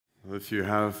If you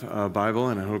have a Bible,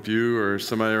 and I hope you or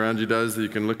somebody around you does that you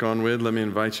can look on with, let me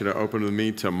invite you to open with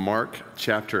me to Mark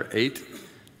chapter 8.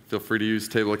 Feel free to use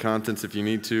table of contents if you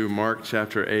need to. Mark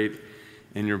chapter 8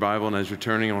 in your Bible. And as you're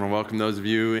turning, I want to welcome those of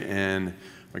you in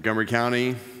Montgomery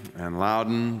County and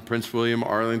Loudoun, Prince William,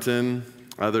 Arlington,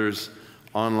 others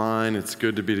online. It's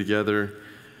good to be together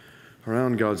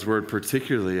around God's Word,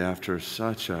 particularly after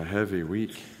such a heavy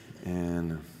week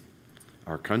in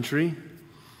our country.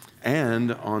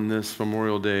 And on this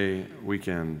Memorial Day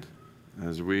weekend,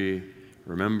 as we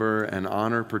remember and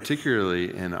honor,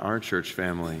 particularly in our church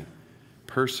family,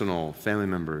 personal family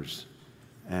members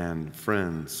and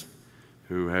friends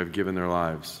who have given their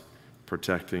lives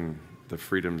protecting the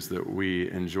freedoms that we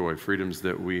enjoy, freedoms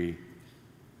that we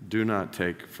do not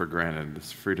take for granted.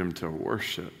 This freedom to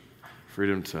worship,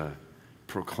 freedom to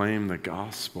proclaim the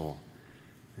gospel.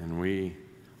 And we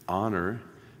honor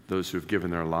those who have given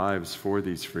their lives for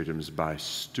these freedoms by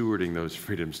stewarding those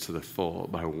freedoms to the full,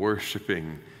 by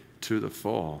worshiping to the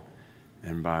full,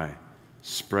 and by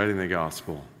spreading the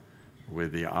gospel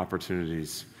with the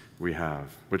opportunities we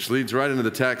have. Which leads right into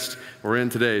the text we're in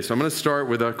today. So I'm going to start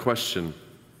with a question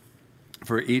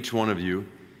for each one of you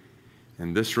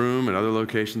in this room and other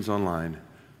locations online,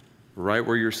 right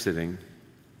where you're sitting.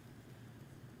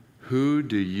 Who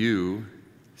do you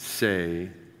say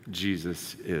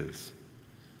Jesus is?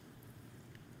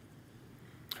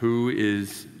 Who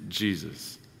is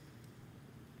Jesus?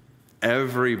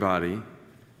 Everybody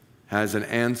has an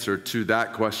answer to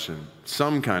that question,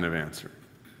 some kind of answer.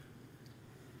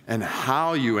 And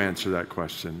how you answer that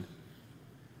question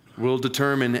will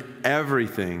determine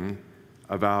everything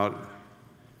about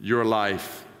your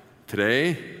life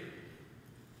today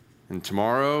and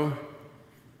tomorrow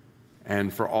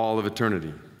and for all of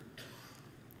eternity.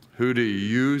 Who do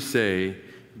you say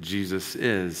Jesus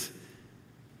is?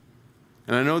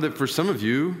 And I know that for some of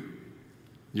you,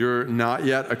 you're not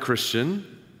yet a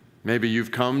Christian. Maybe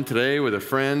you've come today with a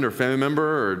friend or family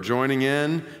member or joining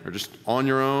in or just on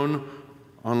your own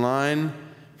online.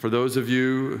 For those of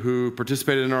you who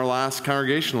participated in our last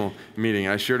congregational meeting,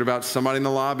 I shared about somebody in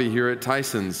the lobby here at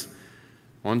Tyson's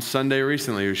one Sunday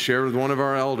recently who shared with one of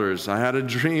our elders, I had a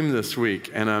dream this week,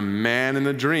 and a man in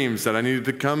the dream said I needed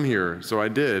to come here, so I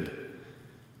did.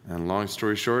 And long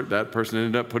story short, that person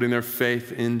ended up putting their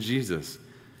faith in Jesus.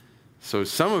 So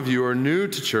some of you are new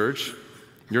to church.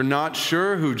 You're not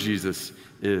sure who Jesus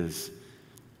is.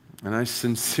 And I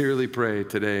sincerely pray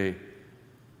today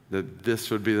that this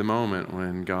would be the moment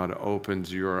when God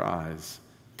opens your eyes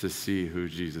to see who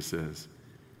Jesus is.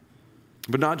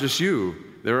 But not just you.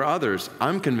 There are others.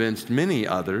 I'm convinced many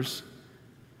others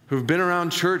who've been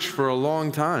around church for a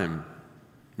long time,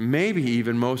 maybe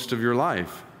even most of your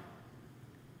life.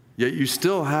 Yet you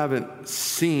still haven't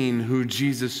seen who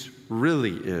Jesus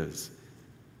really is.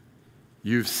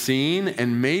 You've seen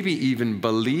and maybe even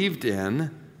believed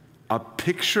in a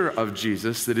picture of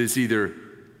Jesus that is either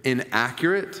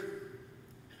inaccurate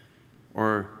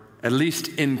or at least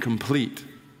incomplete.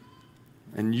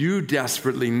 And you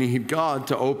desperately need God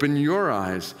to open your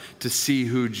eyes to see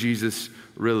who Jesus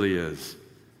really is.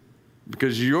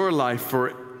 Because your life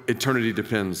for eternity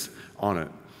depends on it.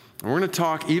 And we're going to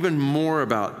talk even more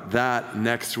about that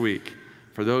next week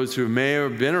for those who may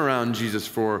have been around Jesus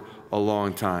for a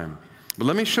long time. But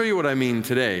let me show you what I mean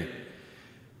today.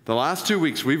 The last 2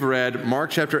 weeks we've read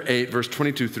Mark chapter 8, verse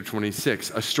 22 through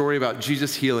 26, a story about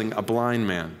Jesus healing a blind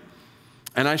man.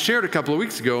 And I shared a couple of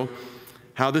weeks ago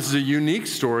how this is a unique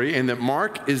story and that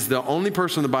Mark is the only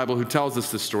person in the Bible who tells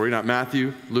us this story, not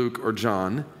Matthew, Luke, or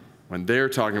John, when they're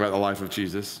talking about the life of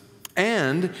Jesus.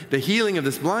 And the healing of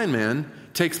this blind man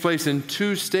takes place in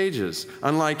 2 stages,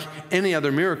 unlike any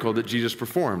other miracle that Jesus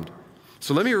performed.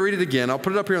 So let me read it again. I'll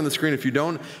put it up here on the screen if you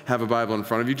don't have a Bible in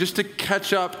front of you, just to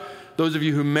catch up those of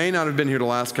you who may not have been here the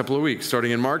last couple of weeks.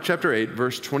 Starting in Mark chapter 8,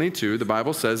 verse 22, the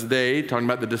Bible says, they, talking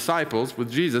about the disciples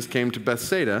with Jesus, came to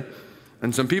Bethsaida,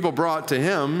 and some people brought to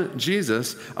him,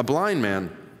 Jesus, a blind man,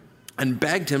 and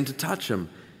begged him to touch him.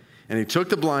 And he took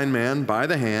the blind man by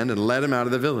the hand and led him out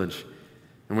of the village.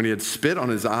 And when he had spit on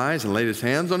his eyes and laid his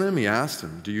hands on him, he asked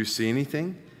him, do you see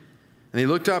anything? And he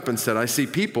looked up and said, I see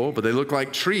people, but they look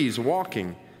like trees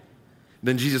walking.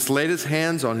 Then Jesus laid his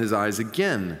hands on his eyes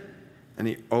again, and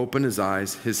he opened his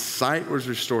eyes. His sight was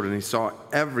restored, and he saw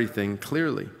everything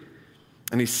clearly.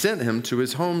 And he sent him to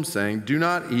his home, saying, do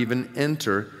not even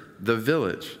enter the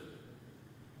village.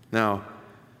 Now,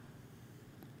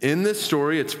 in this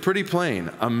story, it's pretty plain.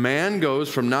 A man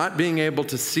goes from not being able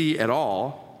to see at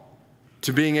all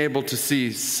to being able to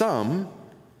see some,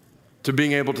 to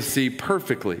being able to see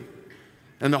perfectly.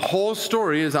 And the whole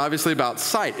story is obviously about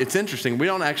sight. It's interesting. We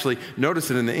don't actually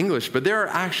notice it in the English, but there are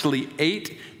actually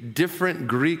 8 different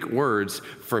Greek words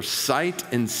for sight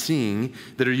and seeing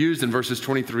that are used in verses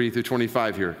 23 through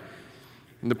 25 here.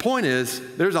 And the point is,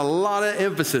 there's a lot of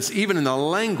emphasis, even in the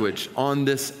language, on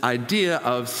this idea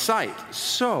of sight.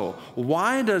 So,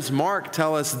 why does Mark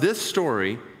tell us this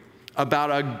story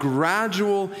about a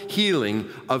gradual healing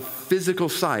of physical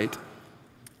sight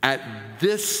at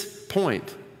this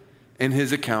point in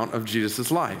his account of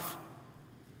Jesus' life?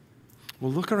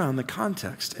 Well, look around the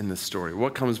context in this story.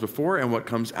 What comes before and what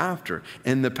comes after.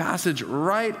 In the passage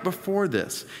right before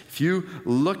this, if you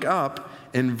look up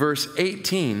in verse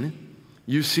 18,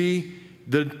 you see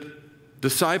the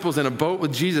disciples in a boat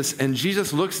with Jesus, and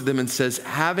Jesus looks at them and says,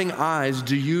 "Having eyes,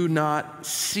 do you not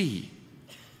see?"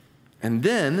 And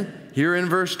then, here in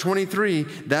verse 23,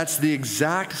 that's the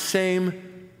exact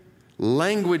same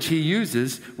language he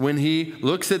uses when he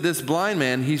looks at this blind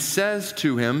man. He says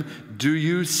to him, "Do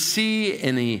you see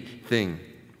anything?"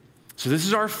 So this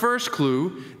is our first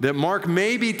clue that Mark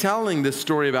may be telling this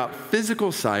story about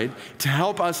physical sight to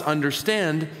help us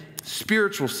understand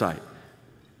spiritual sight.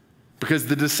 Because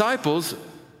the disciples,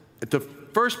 at the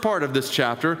first part of this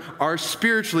chapter, are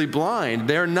spiritually blind.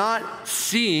 They're not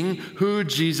seeing who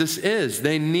Jesus is.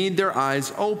 They need their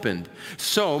eyes opened.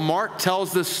 So Mark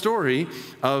tells this story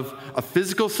of a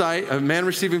physical sight, a man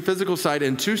receiving physical sight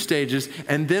in 2 stages,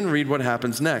 and then read what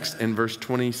happens next in verse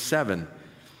 27.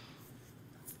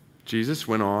 Jesus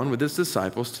went on with his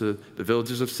disciples to the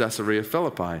villages of Caesarea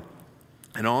Philippi.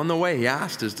 And on the way, he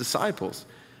asked his disciples,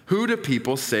 "Who do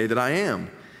people say that I am?"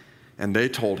 And they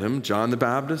told him, "John the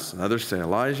Baptist, and others say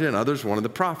Elijah, and others one of the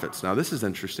prophets." Now this is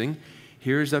interesting.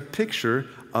 Here's a picture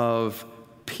of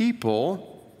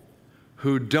people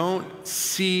who don't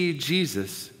see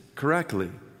Jesus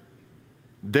correctly.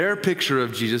 Their picture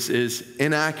of Jesus is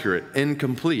inaccurate,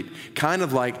 incomplete, kind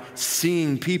of like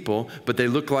seeing people, but they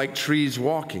look like trees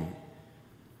walking.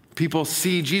 People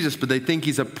see Jesus, but they think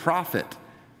he's a prophet,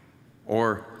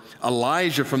 or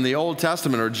Elijah from the Old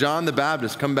Testament, or John the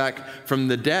Baptist come back from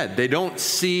the dead. They don't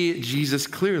see Jesus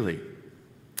clearly.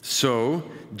 So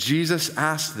Jesus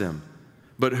asked them,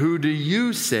 "But who do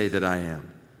you say that I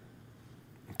am?"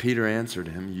 Peter answered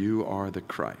him, "You are the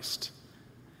Christ."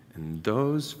 And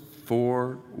those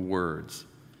 4 words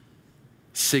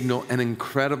signal an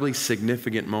incredibly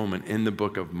significant moment in the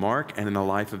book of Mark and in the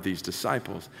life of these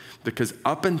disciples. Because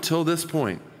up until this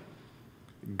point,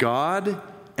 God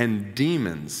and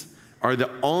demons are the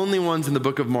only ones in the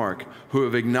book of Mark who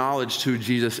have acknowledged who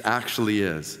Jesus actually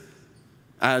is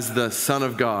as the Son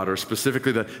of God, or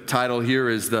specifically the title here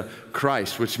is the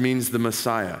Christ, which means the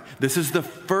Messiah. This is the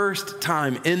first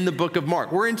time in the book of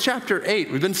Mark. We're in chapter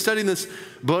 8. We've been studying this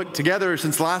book together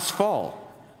since last fall.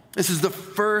 This is the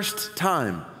first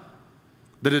time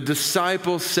that a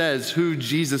disciple says who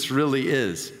Jesus really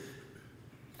is.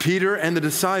 Peter and the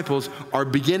disciples are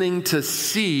beginning to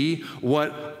see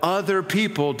what other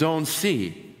people don't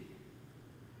see.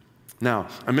 Now,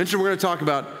 I mentioned we're going to talk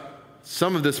about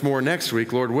some of this more next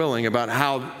week, Lord willing, about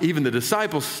how even the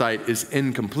disciples' sight is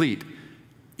incomplete,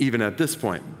 even at this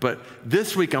point. But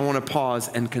this week I want to pause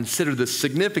and consider the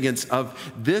significance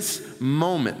of this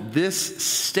moment, this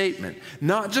statement,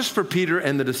 not just for Peter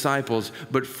and the disciples,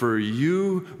 but for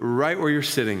you right where you're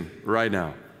sitting right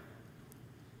now.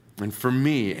 And for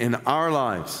me, in our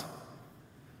lives,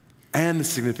 and the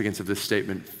significance of this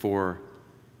statement for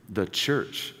the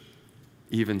church,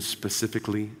 even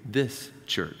specifically this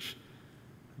church.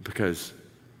 Because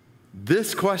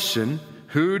this question,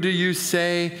 who do you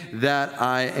say that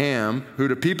I am? Who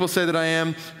do people say that I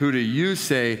am? Who do you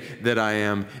say that I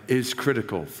am? Is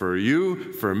critical for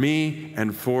you, for me,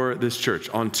 and for this church.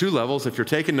 On 2 levels. If you're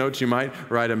taking notes, you might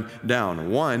write them down.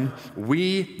 1,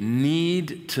 we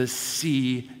need to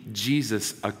see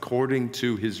Jesus according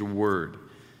to his word.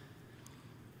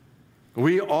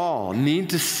 We all need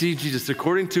to see Jesus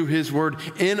according to his word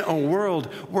in a world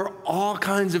where all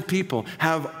kinds of people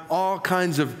have all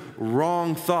kinds of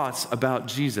wrong thoughts about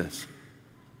Jesus.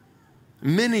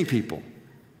 Many people,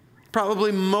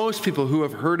 probably most people who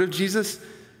have heard of Jesus,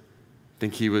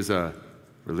 think he was a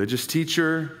religious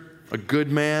teacher, a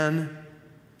good man,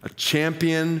 a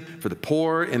champion for the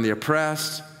poor and the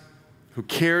oppressed, who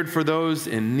cared for those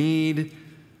in need.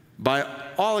 By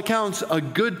all accounts, a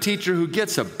good teacher who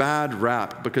gets a bad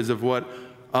rap because of what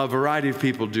a variety of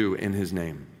people do in his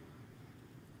name.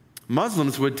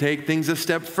 Muslims would take things a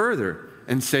step further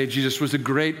and say Jesus was a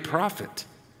great prophet.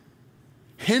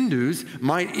 Hindus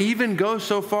might even go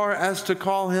so far as to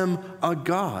call him a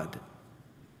god.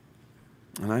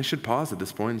 And I should pause at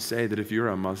this point and say that if you're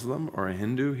a Muslim or a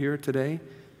Hindu here today,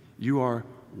 you are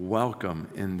welcome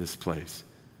in this place.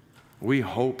 We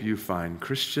hope you find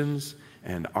Christians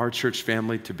and our church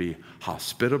family to be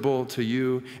hospitable to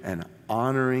you and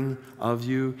honoring of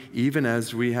you, even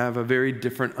as we have a very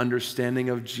different understanding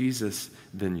of Jesus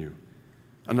than you.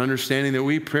 An understanding that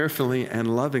we prayerfully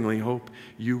and lovingly hope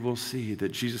you will see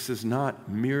that Jesus is not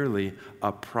merely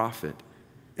a prophet,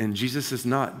 and Jesus is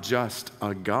not just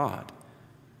a God.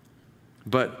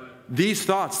 But these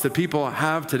thoughts that people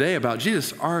have today about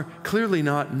Jesus are clearly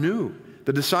not new.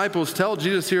 The disciples tell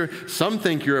Jesus here, some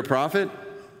think you're a prophet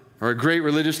or a great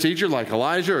religious teacher like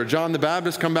Elijah or John the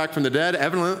Baptist come back from the dead.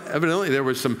 Evidently, there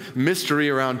was some mystery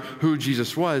around who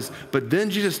Jesus was. But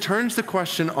then Jesus turns the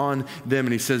question on them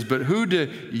and he says, but who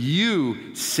do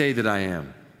you say that I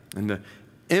am? And the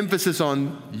emphasis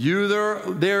on you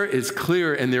there is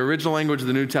clear in the original language of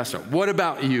the New Testament. What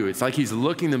about you? It's like he's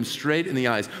looking them straight in the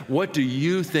eyes. What do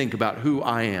you think about who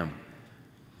I am?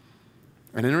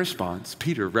 And in response,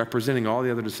 Peter, representing all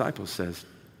the other disciples, says,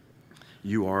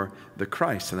 you are the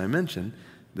Christ. And I mentioned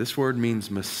this word means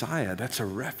Messiah. That's a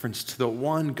reference to the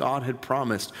one God had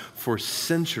promised for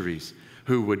centuries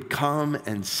who would come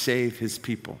and save his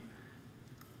people.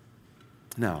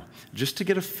 Now, just to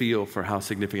get a feel for how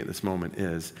significant this moment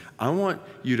is, I want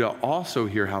you to also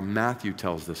hear how Matthew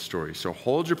tells this story. So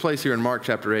hold your place here in Mark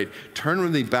chapter 8. Turn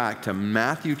with me back to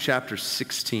Matthew chapter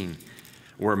 16.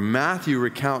 Where Matthew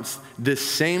recounts this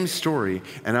same story.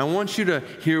 And I want you to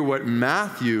hear what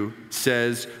Matthew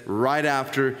says right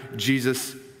after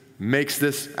Jesus asks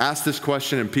this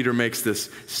question and Peter makes this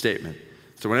statement.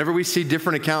 So whenever we see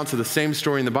different accounts of the same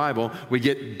story in the Bible, we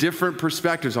get different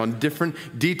perspectives on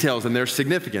different details and their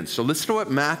significance. So listen to what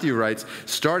Matthew writes,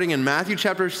 starting in Matthew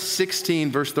chapter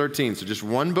 16, verse 13. So just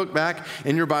one book back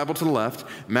in your Bible to the left.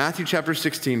 Matthew chapter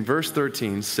 16, verse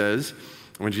 13 says,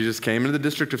 when Jesus came into the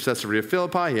district of Caesarea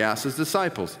Philippi, he asked his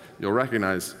disciples, you'll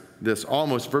recognize this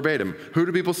almost verbatim, who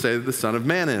do people say that the Son of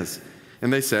Man is?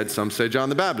 And they said, some say John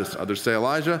the Baptist, others say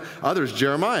Elijah, others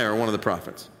Jeremiah or one of the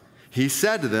prophets. He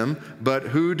said to them, but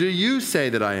who do you say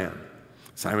that I am?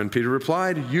 Simon Peter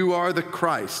replied, you are the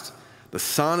Christ, the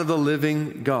Son of the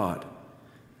living God.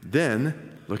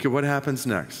 Then, look at what happens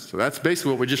next. So that's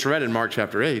basically what we just read in Mark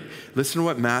chapter 8. Listen to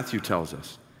what Matthew tells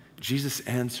us. Jesus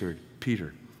answered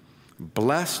Peter,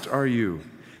 blessed are you,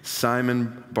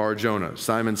 Simon Bar-Jonah,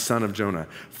 Simon son of Jonah,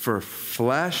 for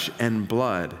flesh and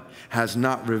blood has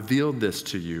not revealed this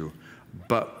to you,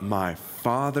 but my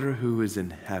Father who is in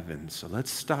heaven. So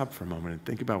let's stop for a moment and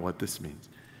think about what this means.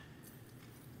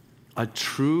 A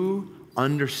true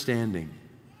understanding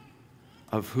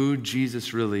of who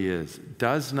Jesus really is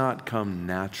does not come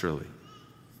naturally.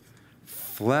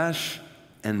 Flesh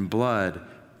and blood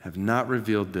have not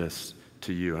revealed this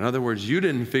to you. In other words, you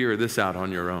didn't figure this out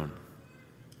on your own.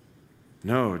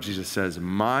 No, Jesus says,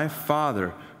 my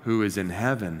Father who is in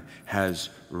heaven has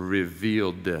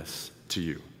revealed this to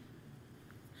you.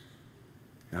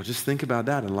 Now just think about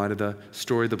that in light of the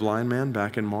story of the blind man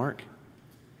back in Mark.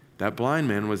 That blind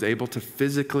man was able to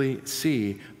physically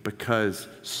see because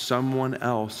someone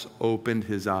else opened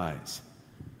his eyes.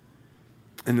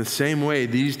 In the same way,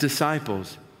 these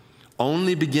disciples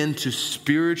only begin to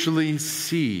spiritually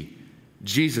see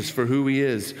Jesus for who he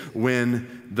is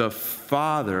when the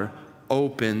Father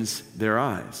opens their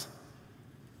eyes.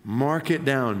 Mark it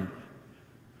down.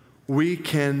 We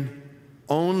can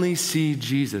only see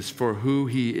Jesus for who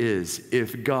he is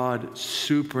if God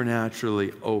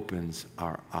supernaturally opens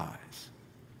our eyes.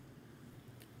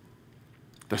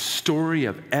 The story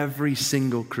of every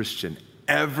single Christian,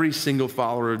 every single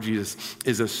follower of Jesus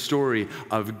is a story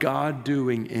of God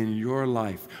doing in your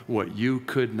life what you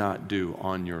could not do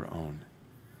on your own.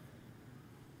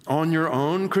 On your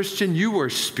own, Christian, you were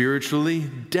spiritually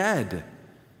dead.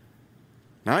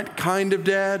 Not kind of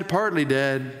dead, partly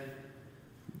dead.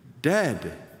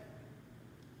 Dead.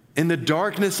 In the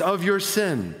darkness of your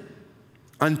sin.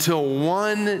 Until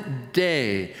one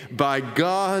day, by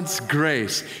God's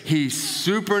grace, he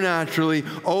supernaturally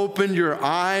opened your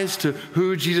eyes to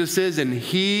who Jesus is, and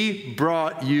he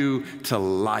brought you to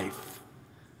life.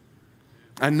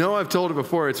 I know I've told it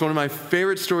before. It's one of my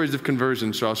favorite stories of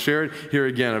conversion, so I'll share it here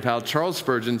again, of how Charles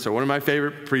Spurgeon, so one of my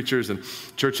favorite preachers in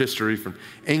church history from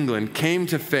England, came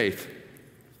to faith.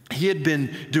 He had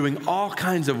been doing all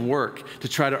kinds of work to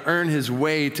try to earn his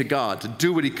way to God, to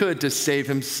do what he could to save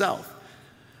himself.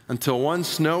 Until one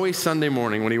snowy Sunday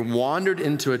morning when he wandered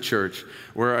into a church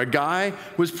where a guy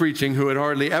was preaching who had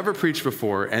hardly ever preached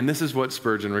before, and this is what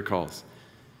Spurgeon recalls.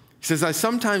 He says, I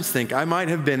sometimes think I might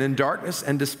have been in darkness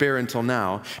and despair until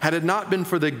now, had it not been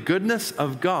for the goodness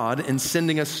of God in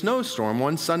sending a snowstorm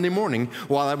one Sunday morning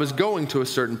while I was going to a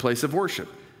certain place of worship.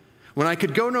 When I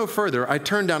could go no further, I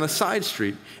turned down a side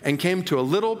street and came to a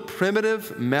little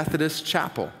primitive Methodist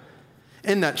chapel.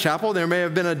 In that chapel, there may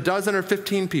have been a dozen or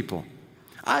 15 people.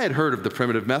 I had heard of the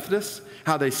primitive Methodists,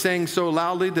 how they sang so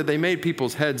loudly that they made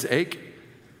people's heads ache.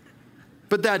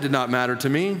 But that did not matter to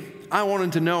me. I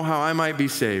wanted to know how I might be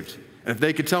saved. And if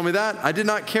they could tell me that, I did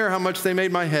not care how much they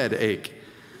made my head ache.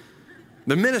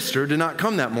 The minister did not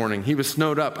come that morning. He was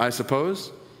snowed up, I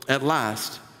suppose. At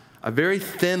last, a very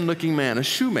thin-looking man, a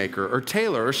shoemaker or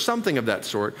tailor or something of that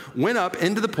sort, went up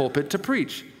into the pulpit to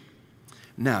preach.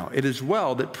 Now, it is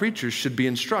well that preachers should be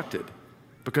instructed,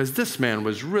 because this man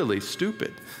was really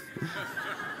stupid.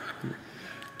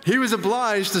 He was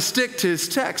obliged to stick to his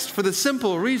text for the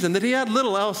simple reason that he had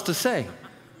little else to say.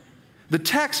 The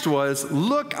text was,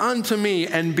 "Look unto me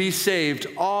and be saved,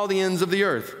 all the ends of the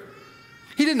earth."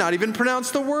 He did not even pronounce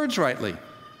the words rightly,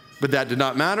 but that did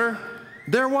not matter.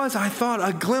 There was, I thought,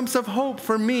 a glimpse of hope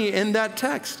for me in that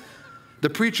text. The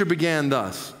preacher began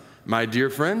thus: "My dear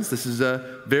friends, this is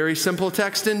a very simple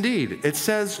text indeed. It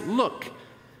says, look.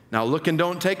 Now look and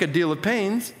don't take a deal of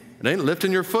pains. It ain't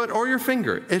lifting your foot or your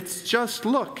finger. It's just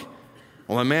look.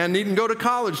 Well, a man needn't go to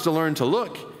college to learn to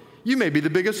look. You may be the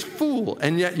biggest fool,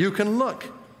 and yet you can look.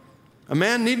 A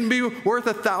man needn't be worth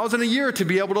 1,000 a year to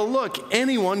be able to look.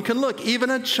 Anyone can look.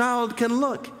 Even a child can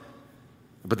look.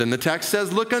 But then the text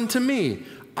says, look unto me.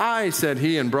 I, said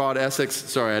he in broad Essex."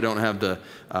 Sorry, I don't have the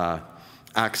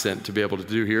accent to be able to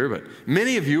do here, but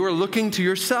 "many of you are looking to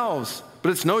yourselves.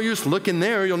 But it's no use looking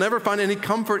there. You'll never find any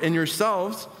comfort in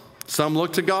yourselves. Some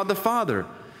look to God the Father.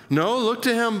 No, look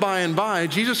to him by and by.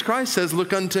 Jesus Christ says,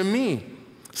 look unto me.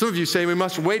 Some of you say we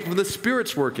must wait for the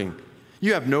Spirit's working.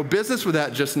 You have no business with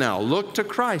that just now. Look to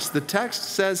Christ. The text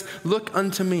says, look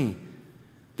unto me."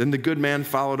 Then the good man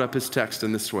followed up his text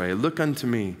in this way: "Look unto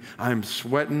me. I am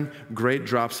sweating great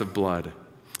drops of blood.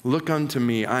 Look unto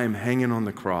me. I am hanging on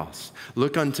the cross.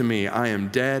 Look unto me. I am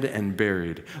dead and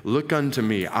buried. Look unto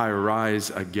me. I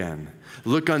rise again.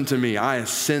 Look unto me. I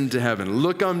ascend to heaven.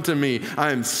 Look unto me.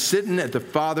 I am sitting at the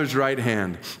Father's right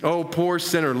hand. Oh, poor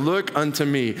sinner, look unto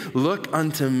me. Look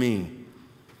unto me."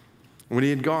 When he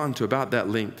had gone to about that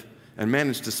length and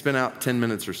managed to spin out 10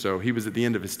 minutes or so, he was at the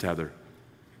end of his tether.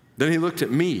 Then he looked at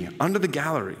me under the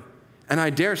gallery, and I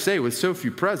dare say with so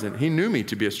few present, he knew me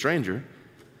to be a stranger.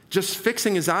 Just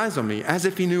fixing his eyes on me as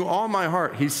if he knew all my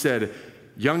heart, he said,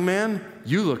 "Young man,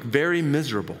 you look very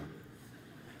miserable."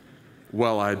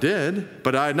 Well, I did,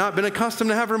 but I had not been accustomed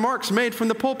to have remarks made from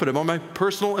the pulpit about my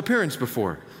personal appearance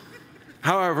before.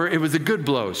 However, it was a good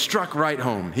blow, struck right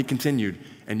home. He continued,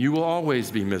 "And you will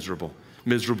always be miserable.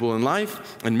 Miserable in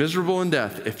life and miserable in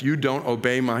death if you don't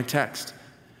obey my text.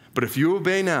 But if you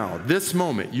obey now, this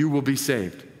moment, you will be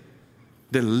saved."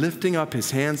 Then lifting up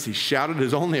his hands, he shouted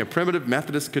as only a primitive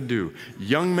Methodist could do,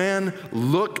 "Young man,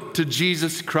 look to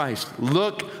Jesus Christ.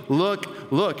 Look,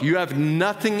 look, look. You have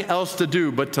nothing else to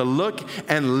do but to look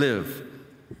and live."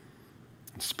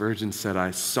 Spurgeon said,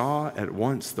 "I saw at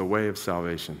once the way of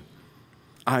salvation."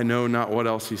 I know not what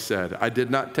else he said. I did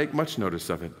not take much notice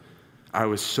of it. I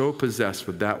was so possessed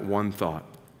with that one thought.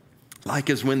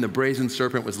 Like as when the brazen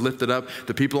serpent was lifted up,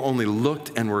 the people only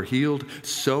looked and were healed,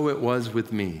 so it was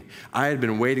with me. I had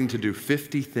been waiting to do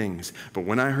 50 things, but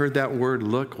when I heard that word,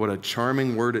 look, what a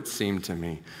charming word it seemed to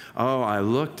me. Oh, I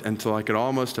looked until I could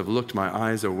almost have looked my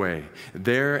eyes away.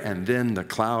 There and then the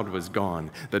cloud was gone.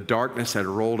 The darkness had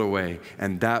rolled away,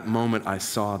 and that moment I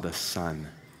saw the sun.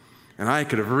 And I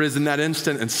could have risen that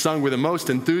instant and sung with the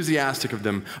most enthusiastic of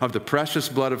them of the precious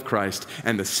blood of Christ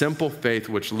and the simple faith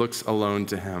which looks alone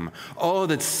to him. Oh,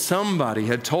 that somebody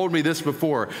had told me this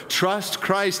before. Trust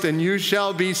Christ and you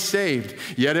shall be saved.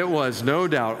 Yet it was, no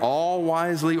doubt, all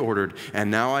wisely ordered.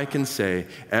 And now I can say,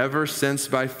 ever since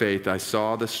by faith I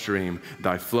saw the stream,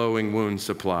 thy flowing wounds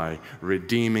supply.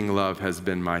 Redeeming love has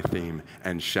been my theme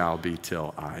and shall be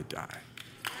till I die.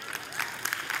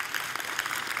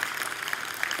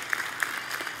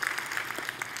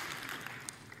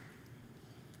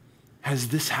 Has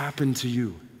this happened to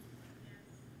you?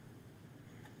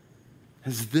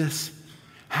 Has this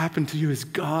happened to you? Has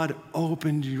God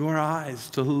opened your eyes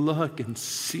to look and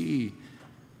see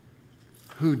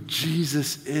who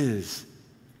Jesus is?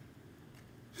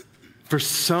 For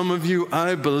some of you,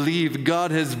 I believe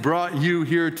God has brought you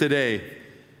here today.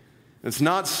 It's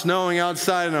not snowing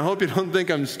outside, and I hope you don't think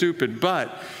I'm stupid,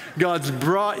 but God's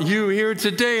brought you here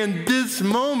today in this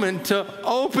moment to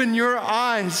open your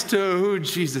eyes to who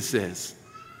Jesus is.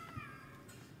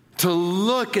 To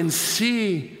look and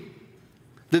see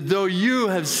that though you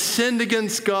have sinned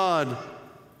against God,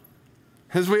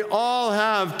 as we all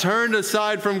have turned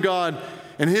aside from God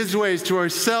and his ways to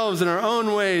ourselves and our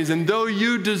own ways. And though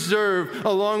you deserve,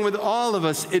 along with all of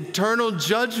us, eternal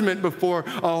judgment before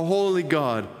a holy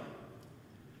God,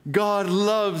 God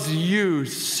loves you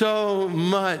so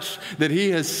much that he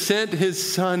has sent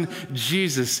his son,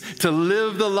 Jesus, to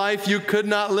live the life you could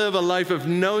not live, a life of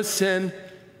no sin.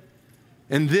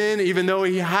 And then, even though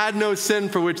he had no sin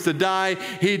for which to die,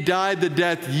 he died the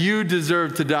death you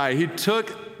deserve to die. He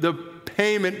took the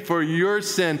payment for your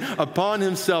sin upon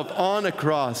himself on a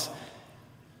cross,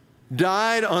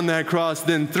 died on that cross,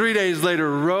 then 3 days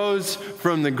later rose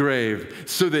from the grave,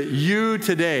 so that you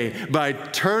today, by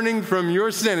turning from your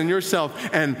sin and yourself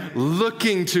and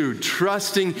looking to,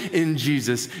 trusting in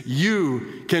Jesus,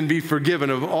 you can be forgiven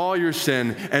of all your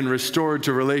sin and restored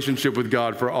to relationship with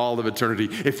God for all of eternity,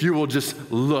 if you will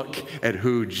just look at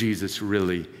who Jesus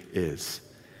really is.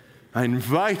 I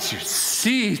invite you,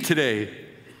 see today.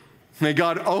 May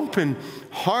God open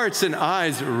hearts and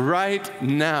eyes right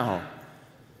now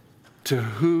to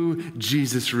who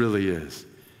Jesus really is.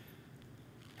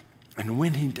 And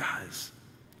when he does,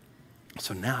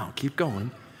 so now keep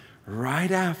going, right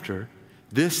after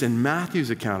this, in Matthew's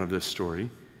account of this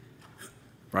story,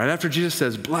 right after Jesus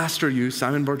says, "Blessed are you,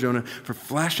 Simon Bar-Jonah, for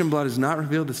flesh and blood has not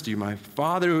revealed this to you. My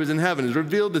Father who is in heaven has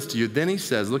revealed this to you." Then he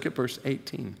says, look at verse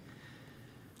 18.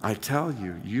 "I tell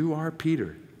you, you are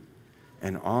Peter,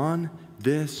 and on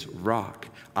this rock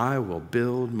I will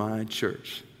build my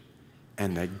church,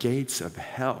 and the gates of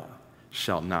hell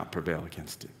shall not prevail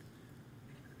against it."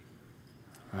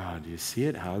 Oh, do you see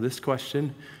it? How this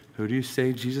question, who do you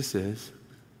say Jesus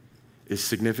is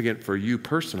significant for you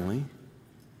personally,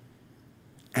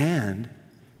 and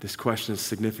this question is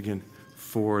significant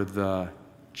for the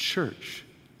church.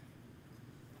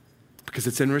 Because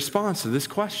it's in response to this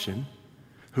question,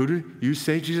 who do you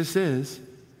say Jesus is?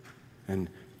 And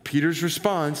Peter's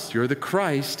response, "You're the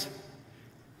Christ,"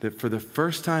 that for the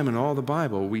first time in all the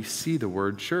Bible, we see the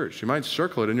word church. You might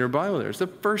circle it in your Bible there. It's the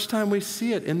first time we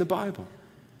see it in the Bible.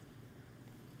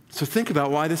 So think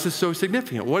about why this is so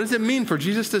significant. What does it mean for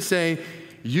Jesus to say,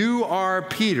 "You are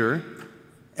Peter,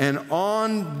 and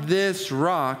on this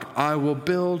rock I will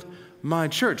build my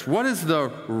church"? What is the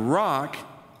rock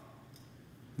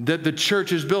that the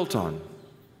church is built on?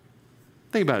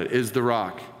 Think about it. Is the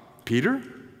rock Peter?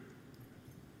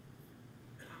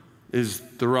 Is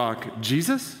the rock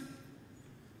Jesus?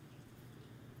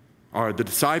 Are the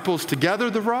disciples together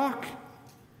the rock?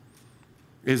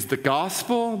 Is the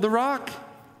gospel the rock?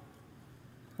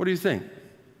 What do you think?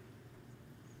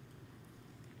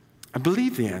 I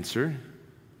believe the answer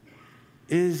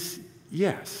is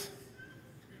yes.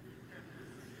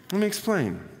 Let me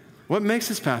explain. What makes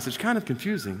this passage kind of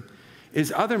confusing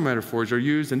is other metaphors are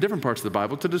used in different parts of the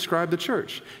Bible to describe the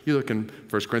church. You look in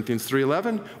 1 Corinthians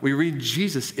 3:11, we read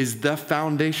Jesus is the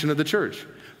foundation of the church.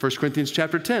 1 Corinthians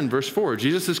chapter 10, verse 4,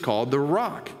 Jesus is called the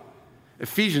rock.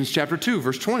 Ephesians chapter 2,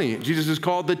 verse 20, Jesus is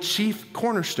called the chief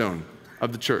cornerstone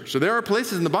of the church. So there are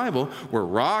places in the Bible where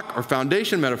rock or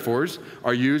foundation metaphors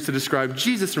are used to describe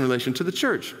Jesus in relation to the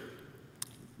church.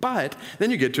 But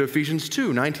then you get to Ephesians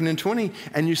 2, 19 and 20,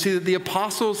 and you see that the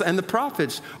apostles and the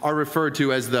prophets are referred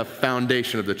to as the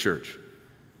foundation of the church.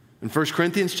 In 1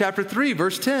 Corinthians chapter 3,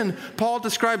 verse 10, Paul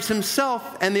describes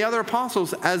himself and the other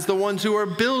apostles as the ones who are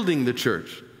building the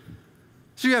church.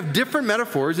 So you have different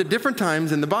metaphors at different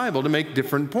times in the Bible to make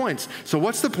different points. So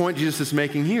what's the point Jesus is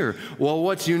making here? Well,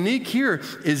 what's unique here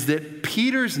is that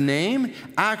Peter's name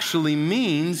actually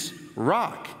means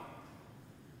rock.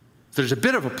 So there's a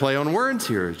bit of a play on words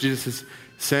here. Jesus is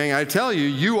saying, "I tell you,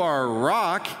 you are a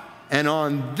rock, and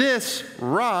on this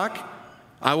rock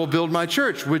I will build my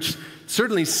church," which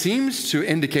certainly seems to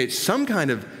indicate some kind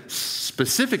of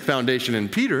specific foundation in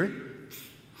Peter.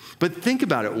 But think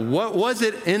about it. What was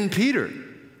it in Peter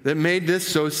that made this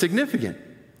so significant?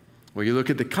 Well, you look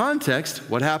at the context,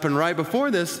 what happened right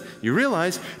before this, you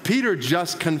realize Peter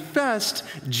just confessed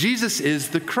Jesus is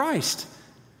the Christ.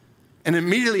 And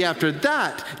immediately after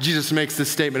that, Jesus makes this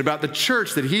statement about the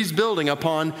church that he's building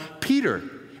upon Peter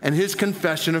and his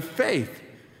confession of faith.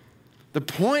 The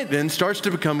point then starts to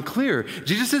become clear.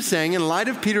 Jesus is saying, in light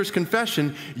of Peter's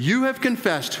confession, you have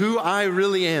confessed who I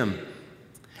really am.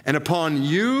 And upon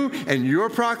you and your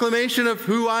proclamation of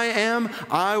who I am,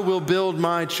 I will build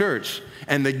my church,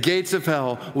 and the gates of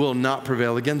hell will not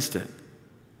prevail against it.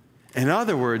 In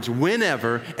other words,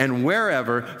 whenever and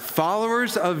wherever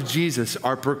followers of Jesus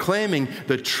are proclaiming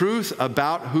the truth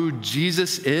about who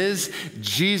Jesus is,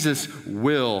 Jesus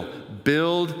will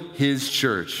build his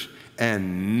church,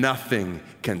 and nothing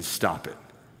can stop it.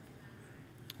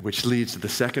 Which leads to the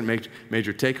second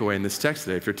major takeaway in this text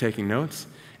today, if you're taking notes,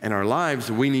 In our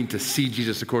lives, we need to see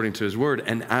Jesus according to his word.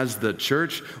 And as the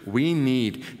church, we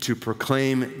need to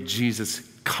proclaim Jesus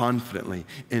confidently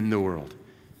in the world.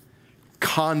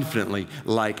 Confidently,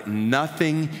 like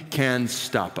nothing can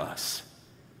stop us.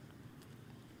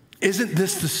 Isn't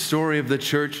this the story of the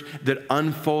church that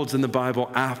unfolds in the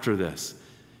Bible after this?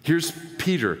 Here's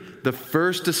Peter, the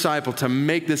first disciple to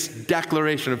make this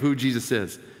declaration of who Jesus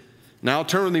is. Now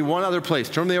turn with me one other place.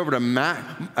 Turn with me over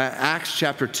to Acts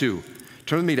chapter 2.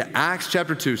 Turn with me to Acts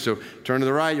chapter 2. So turn to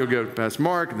the right, you'll go past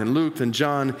Mark, then Luke, then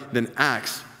John, then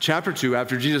Acts chapter 2.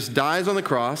 After Jesus dies on the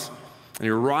cross and he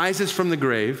rises from the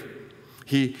grave,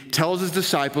 he tells his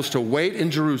disciples to wait in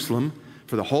Jerusalem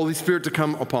for the Holy Spirit to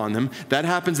come upon them. That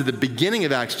happens at the beginning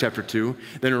of Acts chapter 2.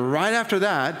 Then right after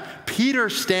that, Peter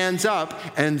stands up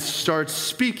and starts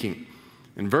speaking.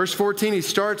 In verse 14, he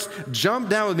starts, jump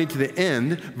down with me to the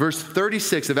end, verse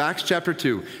 36 of Acts chapter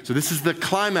 2. So this is the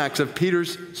climax of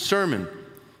Peter's sermon.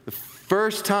 The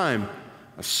first time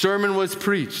a sermon was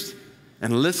preached.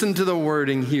 And listen to the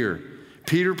wording here.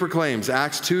 Peter proclaims,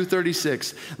 Acts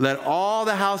 2:36, let all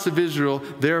the house of Israel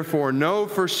therefore know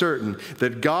for certain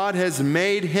that God has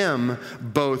made him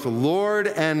both Lord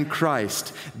and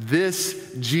Christ,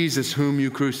 this Jesus whom you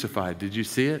crucified. Did you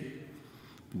see it?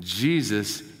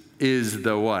 Jesus is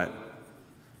the what?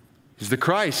 He's the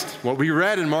Christ. What we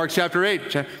read in Mark chapter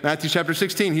 8, Matthew chapter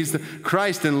 16. He's the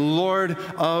Christ and Lord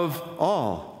of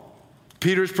all.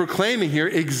 Peter's proclaiming here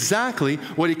exactly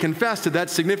what he confessed at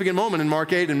that significant moment in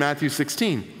Mark 8 and Matthew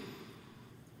 16.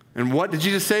 And what did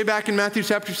Jesus say back in Matthew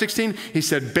chapter 16? He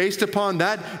said, based upon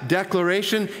that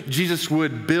declaration, Jesus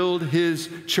would build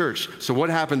his church. So what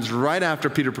happens right after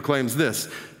Peter proclaims this?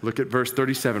 Look at verse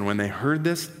 37. When they heard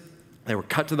this, they were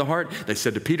cut to the heart. They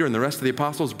said to Peter and the rest of the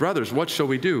apostles, brothers, what shall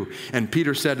we do? And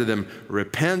Peter said to them,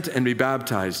 repent and be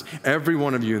baptized, every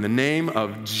one of you, in the name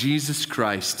of Jesus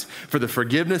Christ, for the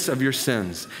forgiveness of your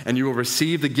sins, and you will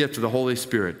receive the gift of the Holy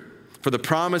Spirit. For the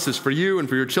promise is for you and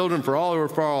for your children, for all who are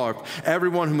far off.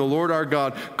 Everyone whom the Lord our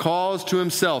God calls to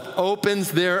himself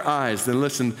opens their eyes. Then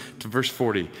listen to verse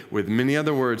 40. With many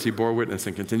other words he bore witness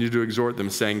and continued to exhort them,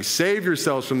 saying, save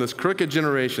yourselves from this crooked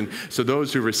generation. So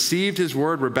those who received his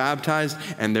word were baptized,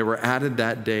 and there were added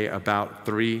that day about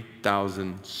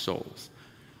 3,000 souls.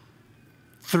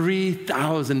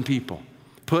 3,000 people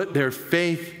put their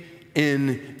faith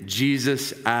in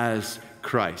Jesus as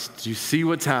Christ. Do you see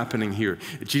what's happening here?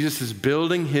 Jesus is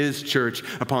building his church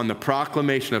upon the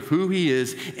proclamation of who he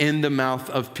is in the mouth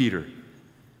of Peter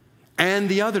and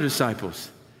the other disciples.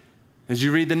 As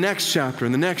you read the next chapter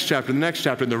and the next chapter and the next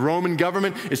chapter, the Roman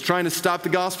government is trying to stop the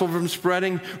gospel from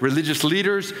spreading. Religious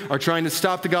leaders are trying to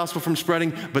stop the gospel from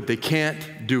spreading, but they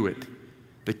can't do it.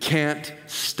 They can't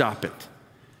stop it.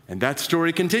 And that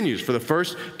story continues for the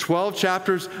first 12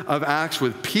 chapters of Acts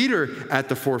with Peter at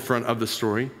the forefront of the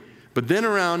story. But then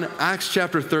around Acts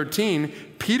chapter 13,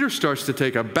 Peter starts to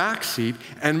take a backseat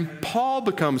and Paul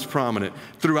becomes prominent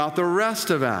throughout the rest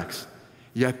of Acts.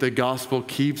 Yet the gospel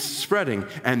keeps spreading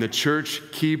and the church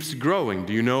keeps growing.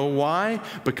 Do you know why?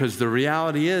 Because the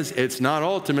reality is it's not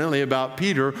ultimately about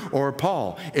Peter or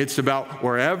Paul. It's about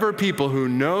wherever people who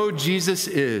know Jesus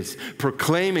is,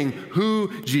 proclaiming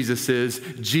who Jesus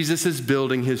is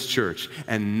building his church,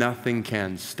 and nothing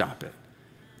can stop it.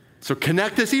 So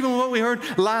connect this even with what we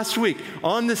heard last week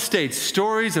on the stage.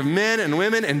 Stories of men and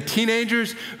women and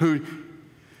teenagers who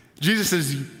Jesus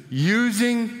is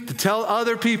using to tell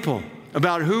other people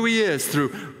about who he is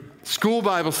through school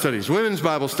Bible studies, women's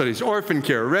Bible studies, orphan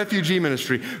care, refugee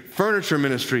ministry, furniture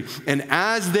ministry. And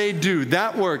as they do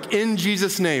that work in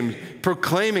Jesus' name,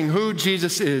 proclaiming who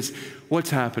Jesus is, what's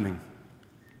happening?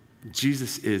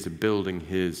 Jesus is building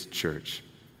his church.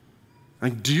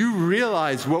 Like, do you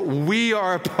realize what we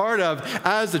are a part of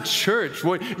as a church?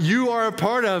 What you are a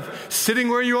part of sitting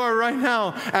where you are right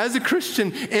now as a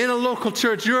Christian in a local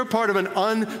church? You're a part of an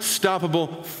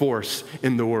unstoppable force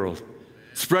in the world,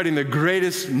 spreading the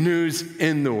greatest news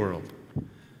in the world.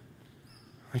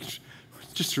 Like,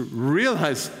 just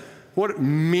realize what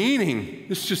meaning.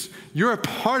 It's just, you're a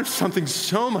part of something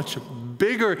so much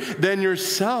bigger than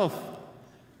yourself.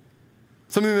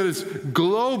 Something that is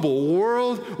global,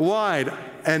 worldwide,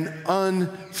 and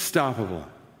unstoppable.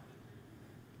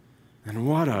 And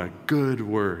what a good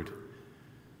word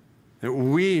that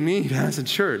we need as a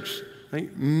church. Like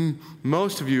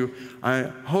most of you, I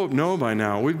hope, know by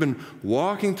now, we've been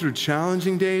walking through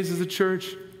challenging days as a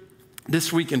church.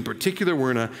 This week in particular,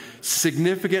 we're in a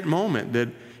significant moment that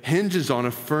hinges on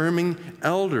affirming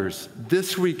elders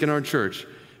this week in our church.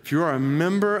 If you are a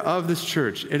member of this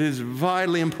church, it is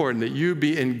vitally important that you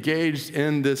be engaged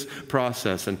in this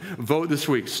process and vote this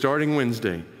week, starting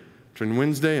Wednesday, between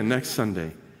Wednesday and next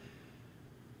Sunday.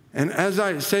 And as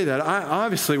I say that, I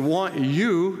obviously want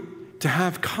you to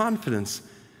have confidence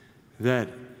that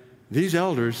these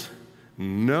elders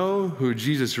know who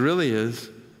Jesus really is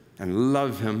and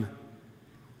love him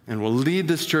and will lead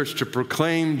this church to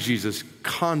proclaim Jesus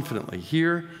confidently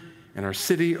here in our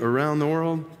city, around the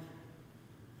world.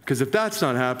 Because if that's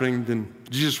not happening, then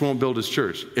Jesus won't build his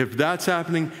church. If that's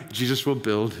happening, Jesus will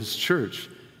build his church.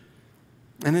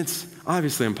 And it's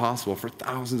obviously impossible for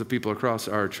thousands of people across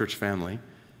our church family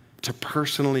to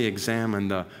personally examine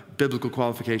the biblical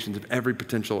qualifications of every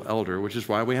potential elder, which is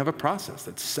why we have a process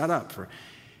that's set up for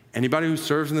anybody who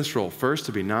serves in this role, first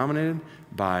to be nominated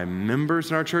by members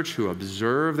in our church who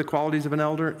observe the qualities of an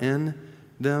elder in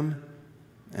them.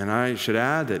 And I should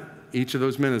add that each of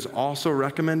those men is also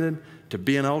recommended to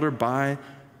be an elder by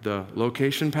the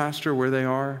location pastor where they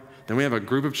are. Then we have a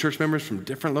group of church members from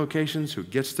different locations who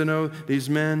gets to know these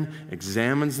men,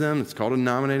 examines them. It's called a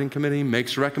nominating committee,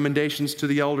 makes recommendations to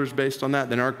the elders based on that.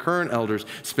 Then our current elders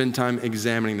spend time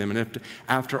examining them. And if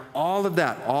after all of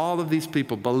that, all of these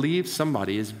people believe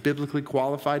somebody is biblically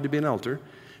qualified to be an elder,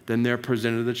 then they're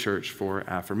presented to the church for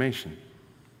affirmation.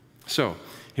 So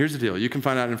here's the deal. You can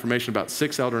find out information about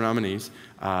 6 elder nominees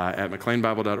at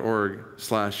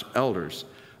mcleanbible.org/elders.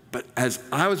 But as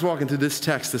I was walking through this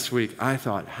text this week, I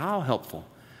thought, how helpful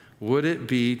would it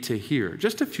be to hear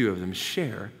just a few of them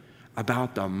share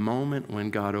about the moment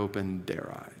when God opened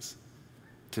their eyes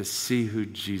to see who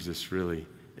Jesus really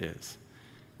is.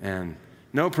 And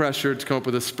no pressure to come up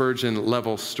with a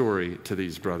Spurgeon-level story to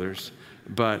these brothers,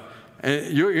 but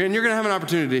you're going to have an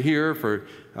opportunity to hear from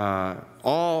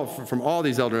all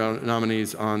these elder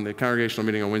nominees on the congregational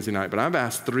meeting on Wednesday night. But I've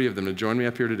asked 3 of them to join me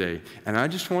up here today, and I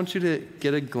just want you to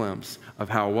get a glimpse of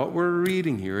how what we're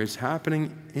reading here is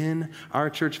happening in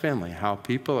our church family, how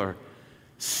people are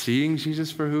seeing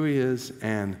Jesus for who he is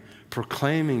and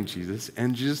proclaiming Jesus,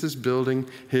 and Jesus is building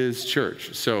his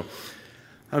church. So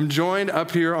I'm joined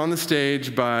up here on the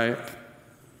stage by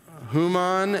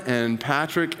Human and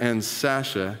Patrick and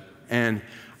Sasha. And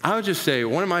I would just say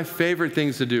one of my favorite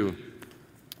things to do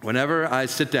whenever I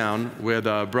sit down with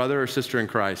a brother or sister in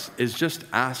Christ is just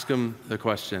ask them the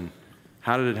question,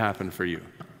 how did it happen for you?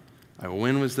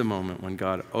 When was the moment when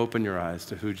God opened your eyes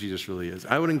to who Jesus really is?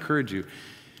 I would encourage you,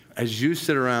 as you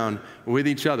sit around with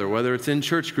each other, whether it's in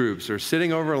church groups or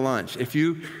sitting over lunch, if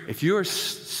you are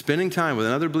spending time with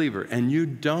another believer and you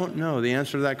don't know the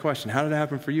answer to that question, how did it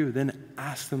happen for you? Then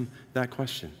ask them that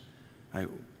question.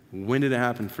 When did it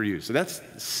happen for you? So that's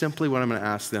simply what I'm going to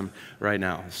ask them right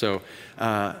now. So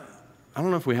I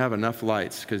don't know if we have enough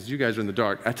lights because you guys are in the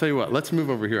dark. I tell you what, let's move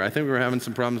over here. I think we were having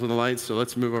some problems with the lights, so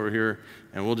let's move over here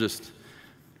and we'll just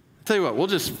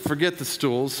forget the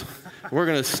stools. We're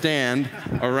going to stand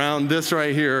around this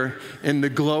right here in the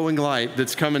glowing light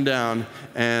that's coming down,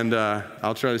 and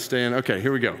I'll try to stay in. Okay,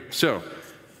 here we go. So,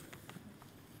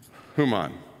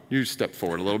 Human, you step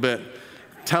forward a little bit.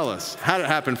 Tell us, how did it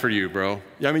happen for you, bro?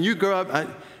 I mean, you grew up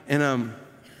in an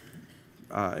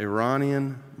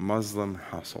Iranian Muslim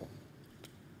household.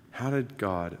 How did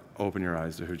God open your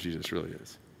eyes to who Jesus really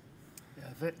is?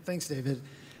 Yeah, thanks, David.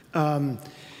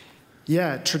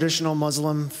 Traditional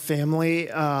Muslim family,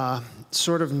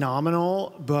 sort of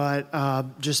nominal,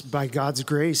 but just by God's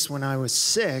grace, when I was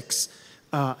 6,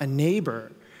 a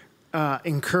neighbor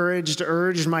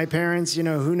urged my parents,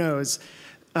 who knows,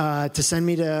 to send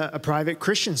me to a private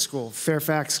Christian school,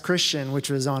 Fairfax Christian, which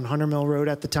was on Hunter Mill Road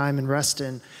at the time in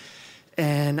Reston.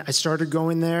 And I started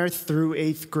going there through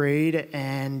 8th grade.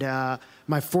 And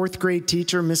my 4th grade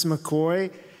teacher, Miss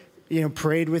McCoy,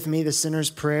 prayed with me the sinner's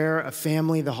prayer. A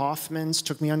family, the Hoffmans,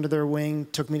 took me under their wing,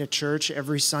 took me to church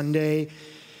every Sunday.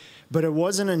 But it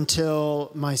wasn't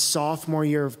until my sophomore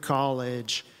year of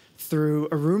college, through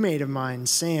a roommate of mine,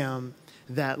 Sam,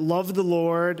 that loved the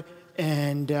Lord.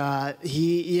 And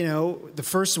he, the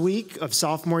first week of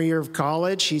sophomore year of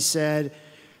college, he said,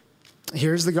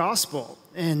 here's the gospel.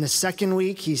 And the second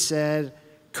week, he said,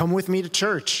 come with me to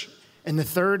church. And the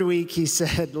third week, he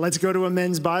said, let's go to a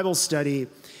men's Bible study.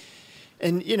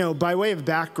 And, by way of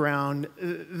background,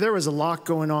 there was a lot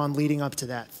going on leading up to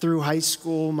that. Through high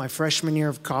school, my freshman year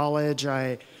of college,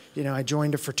 I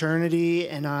joined a fraternity,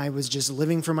 and I was just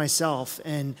living for myself.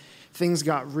 And things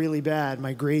got really bad.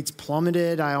 My grades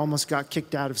plummeted. I almost got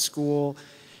kicked out of school.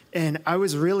 And I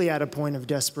was really at a point of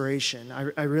desperation.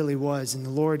 I really was. And the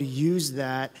Lord used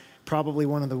that, probably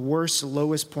one of the worst,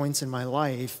 lowest points in my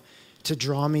life, to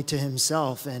draw me to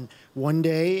himself. And one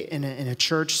day in a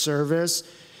church service,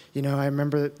 I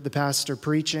remember the pastor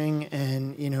preaching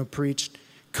and, preached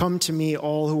come to me,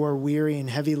 all who are weary and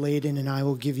heavy laden, and I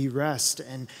will give you rest.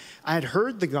 And I had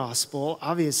heard the gospel,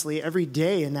 obviously, every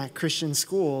day in that Christian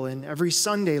school and every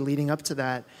Sunday leading up to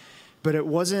that. But it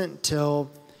wasn't till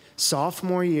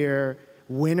sophomore year,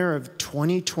 winter of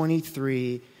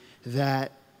 2023,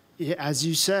 that, as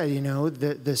you said,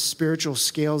 the spiritual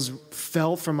scales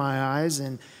fell from my eyes,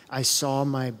 and I saw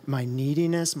my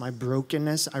neediness, my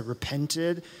brokenness. I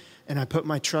repented, and I put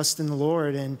my trust in the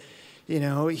Lord. And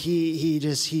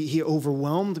he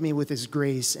overwhelmed me with his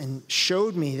grace and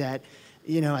showed me that,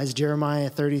 as Jeremiah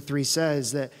 33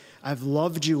 says, that I've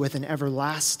loved you with an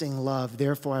everlasting love.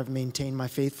 Therefore, I've maintained my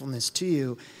faithfulness to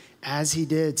you, as he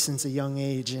did since a young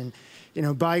age. And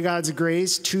by God's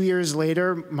grace, 2 years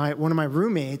later, one of my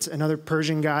roommates, another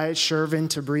Persian guy, Shervin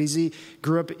Tabrizi,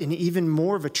 grew up in even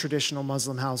more of a traditional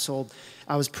Muslim household.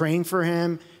 I was praying for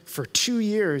him for 2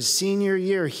 years. Senior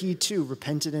year, he too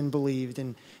repented and believed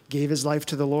and gave his life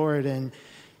to the Lord. And,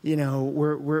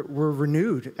 we're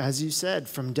renewed, as you said,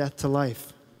 from death to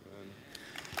life.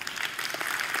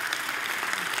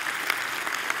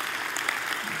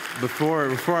 Before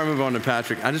I move on to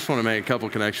Patrick, I just want to make a couple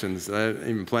connections. I didn't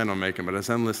even plan on making, but as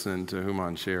I'm listening to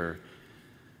Houman share,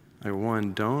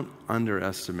 one, don't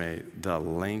underestimate the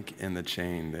link in the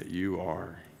chain that you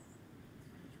are.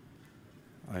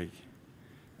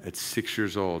 At 6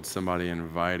 years old, somebody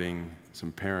inviting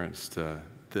some parents to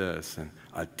this, and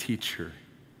a teacher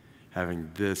having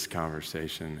this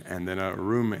conversation, and then a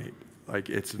roommate.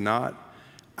 It's not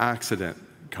accident,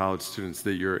 college students,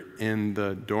 that you're in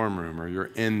the dorm room or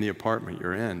you're in the apartment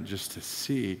you're in, just to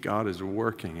see God is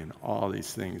working in all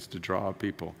these things to draw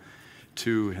people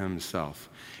to himself.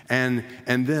 And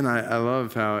then I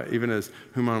love how, even as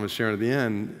Houman was sharing at the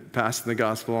end, passing the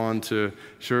gospel on to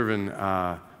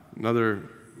Shervin, another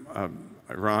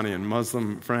Iranian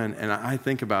Muslim friend, and I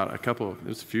think about it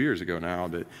was a few years ago now,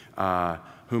 that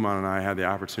Houman and I had the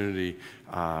opportunity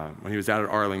when he was out at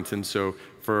Arlington. So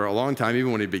for a long time,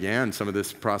 even when he began some of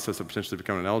this process of potentially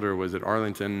becoming an elder, was at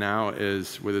Arlington. Now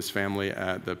is with his family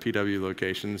at the PW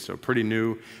location, so pretty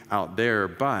new out there.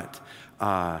 But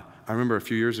I remember a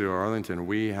few years ago at Arlington,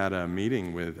 we had a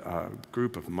meeting with a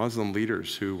group of Muslim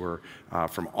leaders who were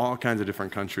from all kinds of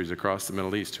different countries across the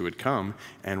Middle East, who had come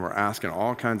and were asking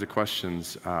all kinds of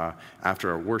questions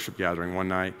after a worship gathering one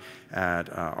night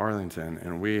at Arlington.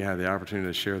 And we had the opportunity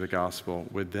to share the gospel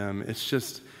with them. It's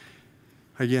just,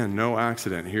 again, no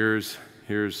accident. Here's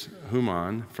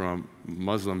Houman from a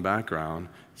Muslim background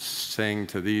saying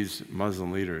to these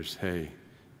Muslim leaders, hey,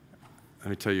 let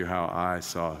me tell you how I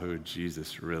saw who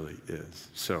Jesus really is.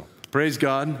 So, praise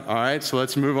God. All right, so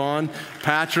let's move on.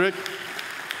 Patrick,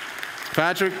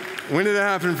 when did it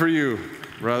happen for you,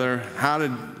 brother? How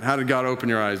did God open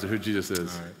your eyes to who Jesus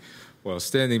is? All right. Well,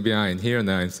 standing behind here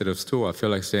now instead of stool, I feel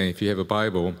like saying, if you have a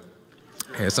Bible,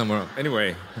 somewhere.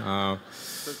 Anyway. So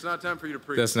it's not time for you to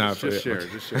preach. That's not just share. Okay.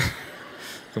 Just share.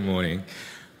 Good morning.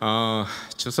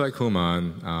 Just like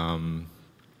Houman,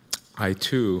 I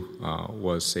too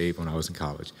was saved when I was in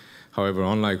college. However,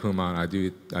 unlike Houman,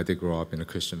 I did grow up in a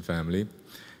Christian family.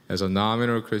 As a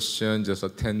nominal Christian, just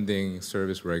attending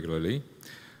service regularly,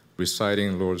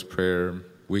 reciting Lord's Prayer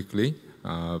weekly,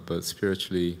 but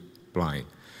spiritually blind.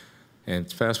 And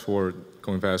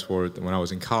going fast forward, when I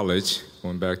was in college,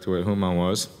 going back to where Houman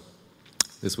was,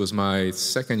 this was my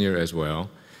second year as well,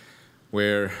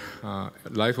 where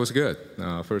life was good.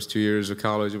 First 2 years of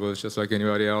college was just like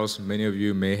anybody else. Many of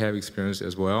you may have experienced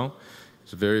as well.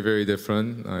 It's very, very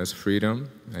different. It's freedom.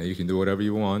 You can do whatever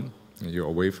you want. You're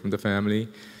away from the family.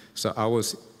 So I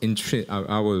was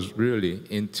really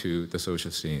into the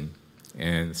social scene.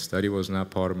 And study was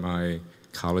not part of my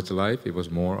college life. It was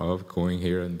more of going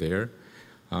here and there,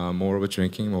 more of a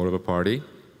drinking, more of a party.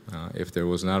 If there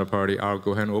was not a party, I'll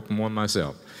go ahead and open one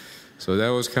myself. So that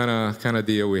was kind of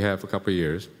deal we had for a couple of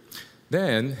years.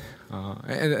 Then,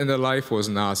 and the life was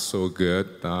not so good.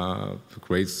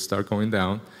 Grades start going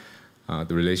down.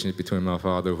 The relationship between my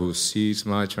father, who sees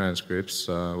my transcripts,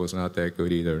 was not that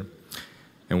good either.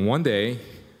 And one day,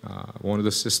 one of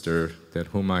the sisters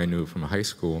whom I knew from high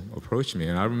school approached me,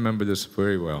 and I remember this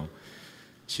very well.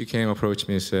 She approached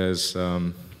me and says,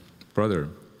 brother,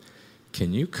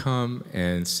 can you come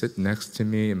and sit next to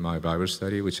me in my Bible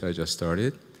study, which I just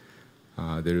started?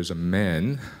 There's a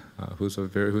man who's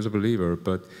a believer,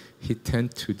 but he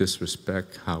tends to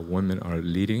disrespect how women are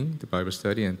leading the Bible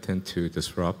study and tend to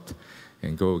disrupt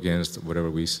and go against whatever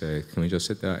we say. Can we just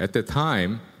sit down? At the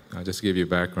time, just to give you a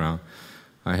background,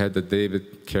 I had the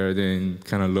David Carradine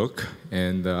kind of look,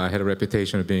 and I had a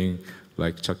reputation of being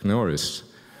like Chuck Norris.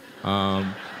 Well,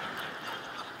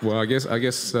 I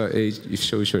guess age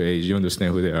shows your age. You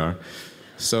understand who they are.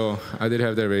 So I did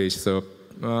have their age. So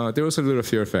there was a little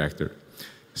fear factor.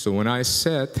 So when I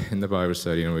sat in the Bible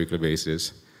study on a weekly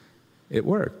basis, it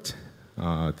worked.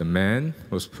 The man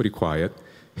was pretty quiet.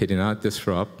 He did not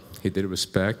disrupt. He did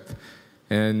respect.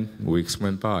 And weeks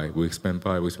went by.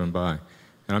 And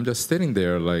I'm just sitting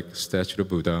there like statue of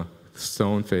Buddha,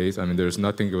 stone face. I mean, there's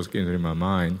nothing that was getting in my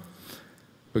mind.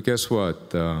 But guess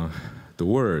what? The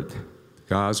Word,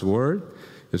 God's Word,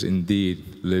 is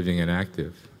indeed living and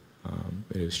active.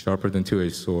 It is sharper than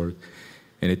two-edged sword,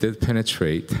 and it did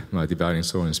penetrate my dividing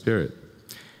soul and spirit.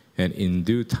 And in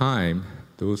due time,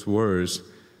 those words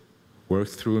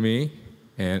worked through me,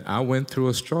 and I went through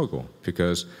a struggle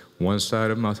because one side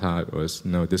of my heart was,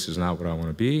 no, this is not what I want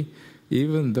to be.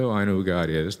 Even though I know who God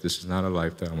is, this is not a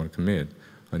life that I want to commit.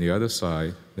 On the other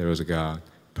side, there was a God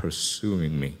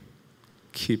pursuing me,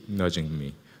 keep nudging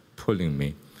me, pulling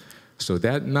me. So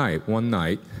that night, one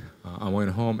night, I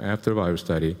went home after Bible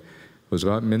study. It was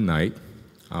about midnight.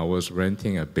 I was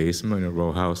renting a basement in a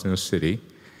row house in the city,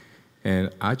 and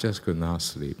I just could not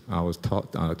sleep. I was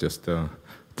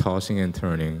tossing and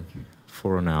turning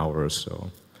for an hour or so.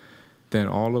 Then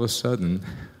all of a sudden,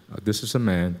 this is a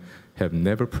man have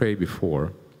never prayed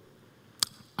before.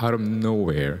 Out of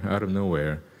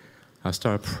nowhere, I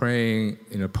started praying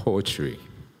in a poetry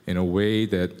in a way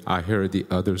that I heard the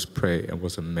others pray and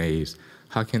was amazed.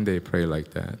 How can they pray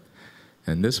like that?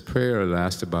 And this prayer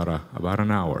lasted about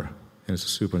an hour, and it's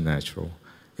supernatural.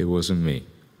 It wasn't me.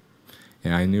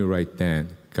 And I knew right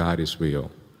then, God is real.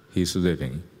 He's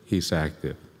living. He's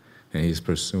active. And He's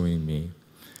pursuing me.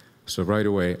 So right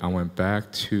away, I went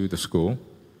back to the school.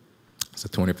 It's a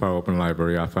 24-hour open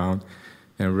library I found,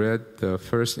 and read the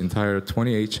first entire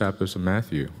 28 chapters of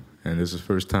Matthew. And this is the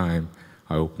first time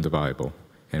I opened the Bible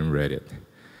and read it.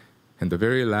 And the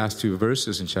very last two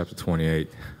verses in chapter 28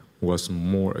 was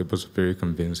very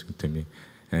convincing to me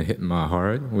and hit my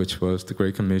heart, which was the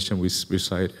Great Commission we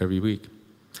recite every week.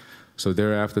 So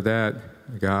thereafter that,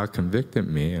 God convicted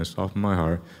me and softened my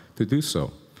heart to do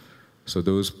so. So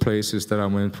those places that I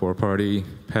went for a party,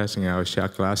 passing out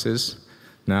shot glasses,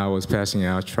 now I was passing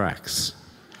out tracts.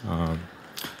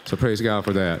 So praise God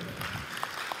for that.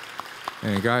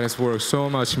 And God has worked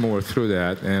so much more through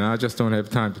that, and I just don't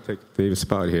have time to take David's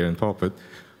spot here in pulpit.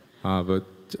 But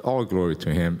all glory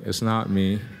to Him. It's not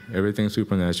me. Everything's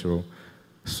supernatural.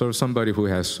 So somebody who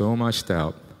has so much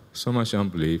doubt, so much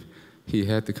unbelief, He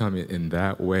had to come in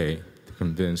that way to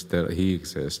convince that He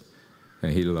exists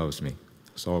and He loves me.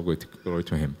 So all glory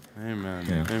to Him. Amen.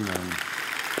 Yeah. Amen.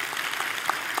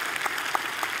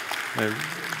 Hey,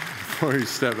 before you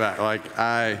step back,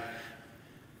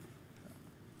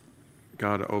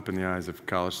 God opened the eyes of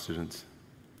college students,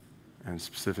 and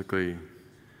specifically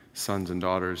sons and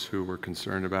daughters who were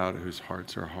concerned about, whose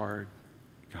hearts are hard.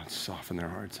 God softened their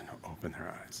hearts and opened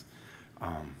their eyes.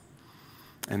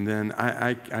 And then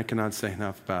I cannot say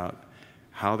enough about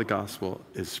how the gospel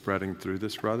is spreading through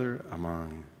this brother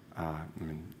among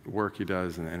work he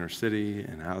does in the inner city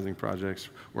and housing projects,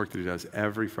 work that he does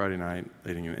every Friday night,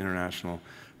 leading an international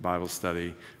Bible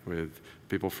study with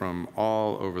people from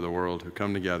all over the world who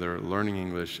come together, learning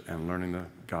English and learning the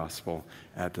gospel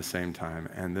at the same time.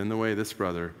 And then the way this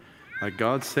brother,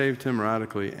 God saved him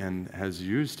radically and has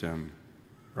used him,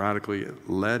 radically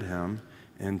led him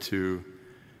into,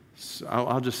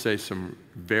 I'll just say, some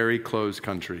very closed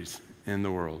countries in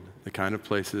the world, the kind of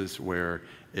places where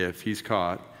if he's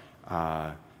caught,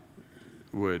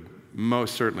 would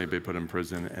most certainly be put in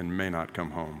prison and may not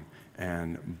come home,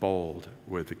 and bold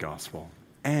with the gospel.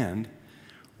 And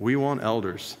we want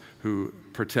elders who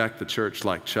protect the church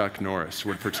like Chuck Norris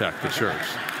would protect the church.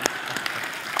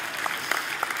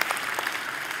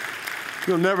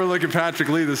 You'll never look at Patrick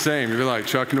Lee the same. You'll be like,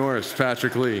 Chuck Norris,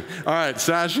 Patrick Lee. All right,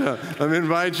 Sasha, let me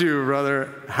invite you,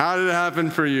 brother. How did it happen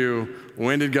for you?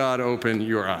 When did God open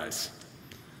your eyes?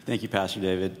 Thank you, Pastor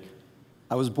David.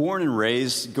 I was born and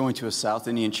raised going to a South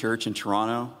Indian church in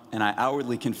Toronto, and I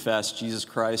outwardly confessed Jesus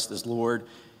Christ as Lord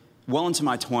well into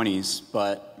my 20s,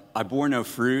 but I bore no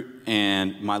fruit,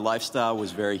 and my lifestyle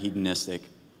was very hedonistic.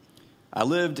 I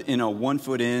lived in a 1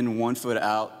 foot in, 1 foot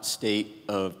out state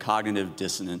of cognitive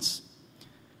dissonance.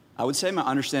 I would say my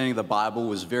understanding of the Bible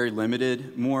was very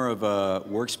limited, more of a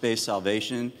works-based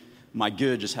salvation. My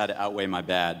good just had to outweigh my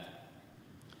bad.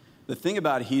 The thing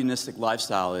about a hedonistic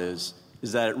lifestyle is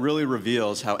that it really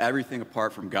reveals how everything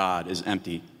apart from God is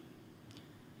empty.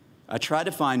 I tried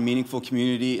to find meaningful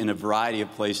community in a variety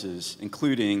of places,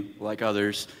 including, like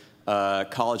others,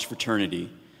 college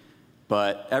fraternity.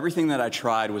 But everything that I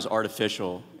tried was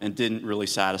artificial and didn't really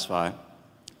satisfy.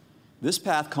 This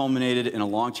path culminated in a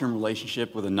long-term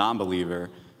relationship with a non-believer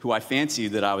who I fancied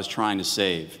that I was trying to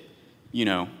save. You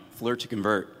know, flirt to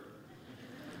convert.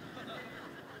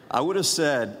 I would have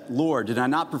said, Lord, did I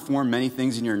not perform many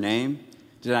things in your name?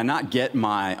 Did I not get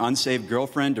my unsaved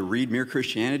girlfriend to read Mere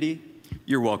Christianity?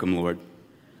 You're welcome, Lord.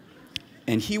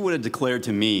 And he would have declared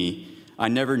to me, I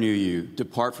never knew you.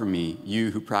 Depart from me,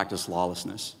 you who practice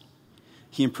lawlessness.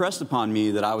 He impressed upon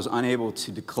me that I was unable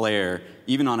to declare,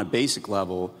 even on a basic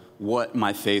level, what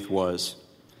my faith was.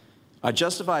 I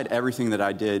justified everything that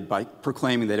I did by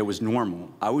proclaiming that it was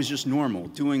normal. I was just normal,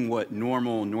 doing what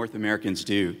normal North Americans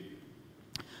do.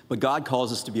 But God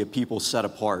calls us to be a people set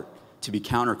apart, to be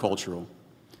countercultural.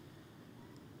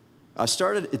 I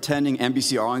started attending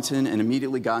NBC Arlington and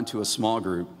immediately got into a small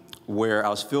group where I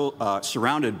was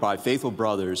surrounded by faithful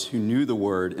brothers who knew the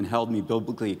word and held me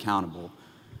biblically accountable.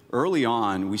 Early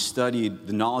on, we studied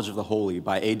The Knowledge of the Holy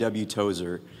by A.W.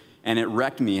 Tozer, and it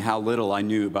wrecked me how little I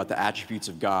knew about the attributes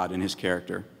of God and his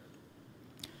character.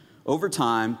 Over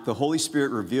time, the Holy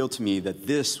Spirit revealed to me that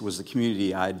this was the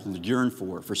community I had yearned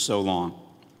for so long.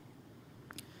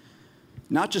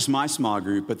 Not just my small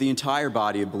group, but the entire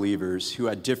body of believers who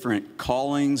had different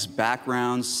callings,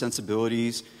 backgrounds,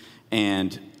 sensibilities,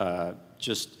 and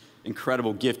just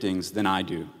incredible giftings than I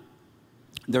do.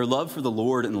 Their love for the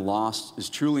Lord and the lost is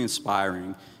truly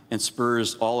inspiring and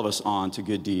spurs all of us on to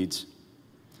good deeds.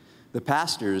 The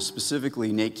pastors,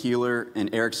 specifically Nate Keeler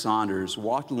and Eric Saunders,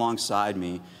 walked alongside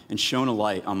me and shone a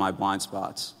light on my blind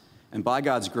spots. And by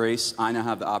God's grace, I now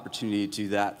have the opportunity to do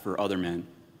that for other men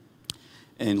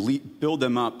and build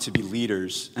them up to be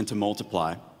leaders and to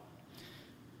multiply.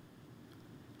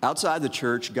 Outside the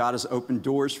church, God has opened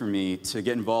doors for me to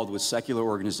get involved with secular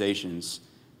organizations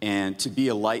and to be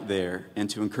a light there and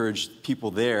to encourage people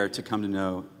there to come to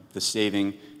know the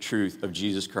saving truth of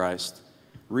Jesus Christ.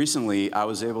 Recently, I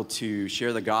was able to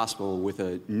share the gospel with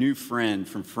a new friend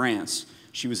from France.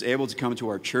 She was able to come to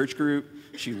our church group.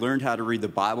 She learned how to read the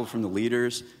Bible from the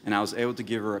leaders, and I was able to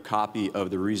give her a copy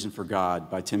of The Reason for God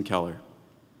by Tim Keller.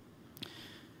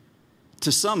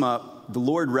 To sum up, the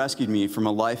Lord rescued me from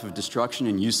a life of destruction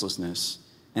and uselessness.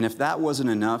 And if that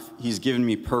wasn't enough, he's given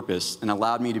me purpose and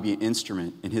allowed me to be an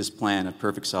instrument in his plan of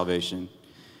perfect salvation.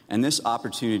 And this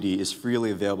opportunity is freely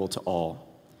available to all.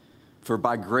 For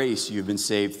by grace you have been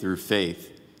saved through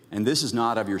faith. And this is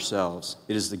not of yourselves.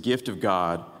 It is the gift of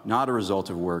God, not a result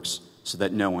of works, so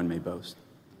that no one may boast.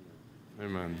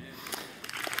 Amen.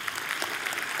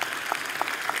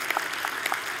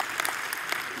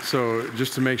 So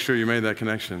just to make sure you made that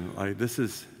connection, like this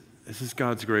is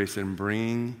God's grace in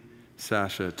bringing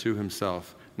Sasha to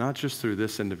himself, not just through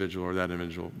this individual or that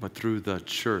individual, but through the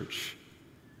church.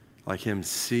 Like him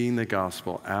seeing the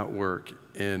gospel at work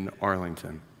in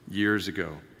Arlington years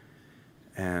ago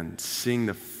and seeing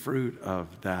the fruit of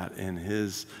that in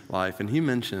his life. And he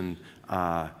mentioned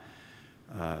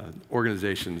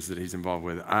organizations that he's involved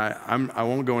with. I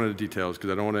won't go into the details because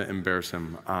I don't want to embarrass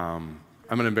him.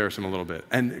 I'm going to embarrass him a little bit.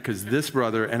 And because this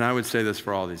brother, and I would say this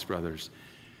for all these brothers,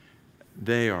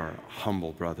 they are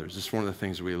humble brothers. It's one of the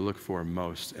things we look for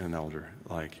most in an elder,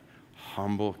 like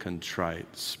humble, contrite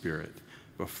spirit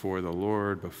before the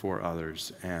Lord, before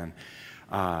others. And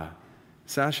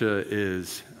Sasha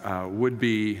would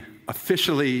be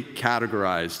officially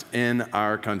categorized in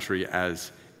our country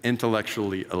as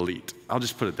intellectually elite. I'll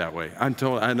just put it that way. I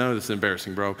know this is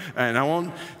embarrassing, bro, and I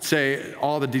won't say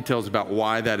all the details about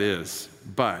why that is,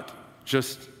 but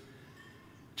just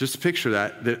picture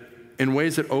that in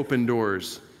ways that open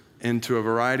doors into a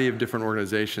variety of different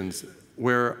organizations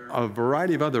where a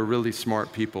variety of other really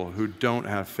smart people who don't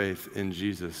have faith in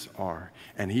Jesus are.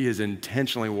 And he is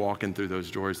intentionally walking through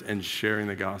those doors and sharing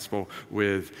the gospel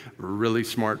with really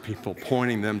smart people,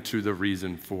 pointing them to the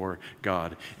reason for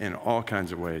God in all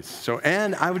kinds of ways. So,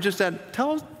 and I would just add,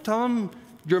 tell them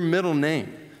your middle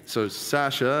name. So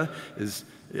Sasha is,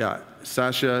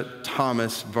 Sasha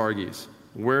Thomas Varghese.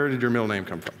 Where did your middle name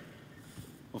come from?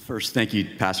 Well, first, thank you,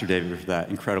 Pastor David, for that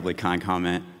incredibly kind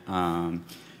comment.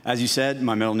 As you said,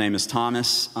 my middle name is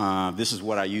Thomas. This is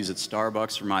what I use at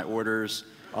Starbucks for my orders.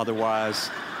 Otherwise,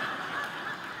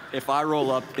 if I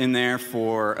roll up in there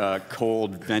for a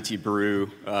cold venti brew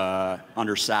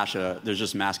under Sasha, there's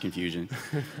just mass confusion.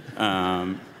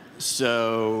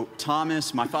 So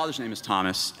Thomas, my father's name is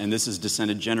Thomas, and this is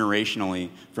descended generationally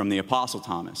from the Apostle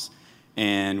Thomas.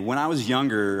 And when I was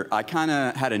younger, I kind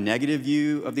of had a negative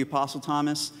view of the Apostle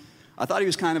Thomas. I thought he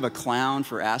was kind of a clown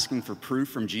for asking for proof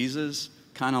from Jesus,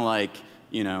 kind of like,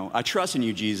 I trust in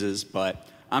you, Jesus, but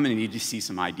I'm going to need to see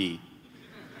some ID.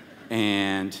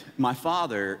 And my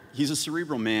father, he's a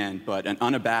cerebral man, but an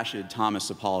unabashed Thomas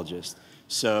apologist.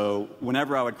 So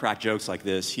whenever I would crack jokes like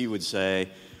this, he would say,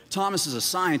 Thomas is a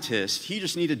scientist. He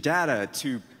just needed data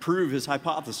to prove his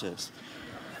hypothesis.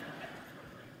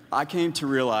 I came to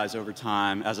realize over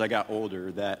time as I got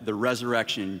older that the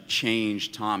resurrection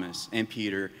changed Thomas and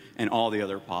Peter and all the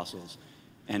other apostles.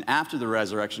 And after the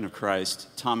resurrection of Christ,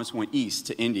 Thomas went east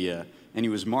to India, and he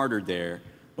was martyred there.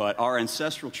 But our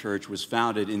ancestral church was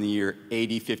founded in the year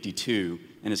AD 52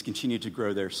 and has continued to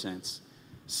grow there since.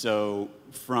 So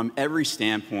from every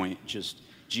standpoint, just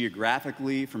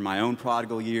geographically, from my own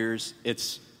prodigal years,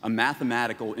 it's a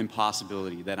mathematical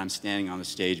impossibility that I'm standing on the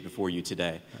stage before you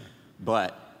today.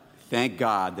 But thank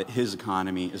God that his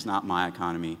economy is not my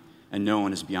economy, and no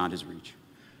one is beyond his reach.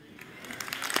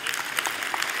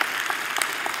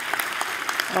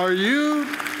 Are you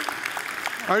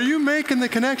making the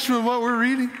connection with what we're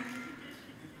reading?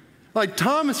 Like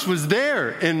Thomas was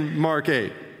there in Mark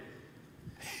 8.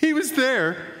 He was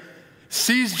there,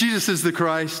 sees Jesus as the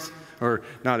Christ, or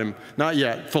not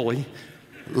yet fully.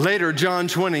 Later, John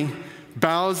 20,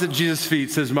 bows at Jesus'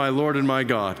 feet, says, "My Lord and my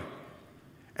God."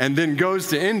 And then goes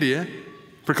to India,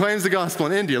 proclaims the gospel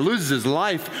in India, loses his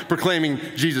life proclaiming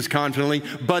Jesus confidently,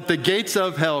 but the gates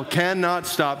of hell cannot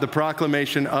stop the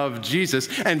proclamation of Jesus.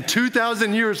 And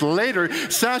 2,000 years later,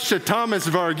 Sasha Thomas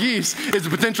Varghese is a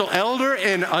potential elder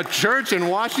in a church in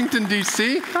Washington,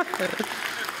 D.C.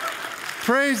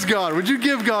 Praise God. Would you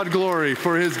give God glory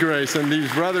for his grace in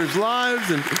these brothers' lives?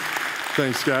 And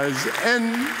thanks, guys.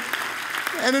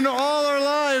 And in all our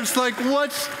lives, like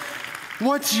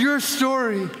what's your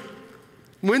story?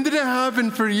 When did it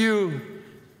happen for you?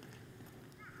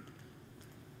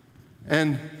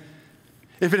 And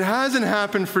if it hasn't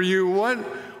happened for you, why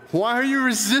are you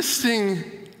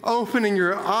resisting opening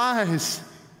your eyes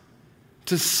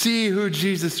to see who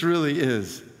Jesus really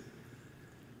is?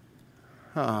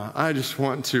 I just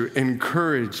want to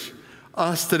encourage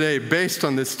us today, based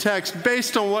on this text,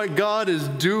 based on what God is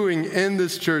doing in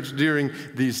this church during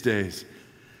these days.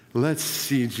 Let's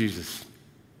see Jesus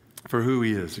for who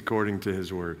he is according to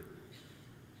his word.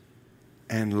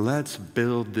 And let's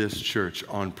build this church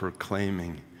on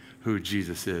proclaiming who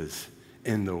Jesus is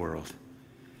in the world.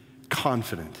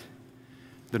 Confident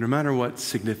that no matter what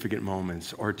significant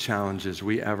moments or challenges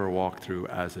we ever walk through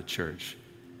as a church,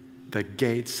 the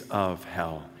gates of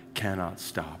hell cannot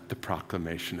stop the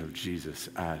proclamation of Jesus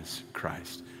as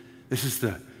Christ. This is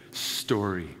the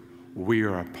story we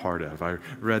are a part of. I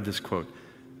read this quote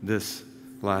this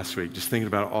last week, just thinking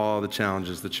about all the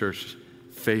challenges the church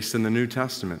faced in the New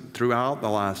Testament throughout the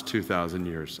last 2,000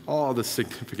 years, all the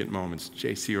significant moments.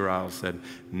 J.C. Ryle said,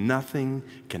 "Nothing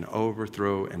can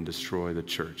overthrow and destroy the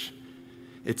church.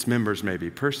 Its members may be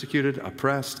persecuted,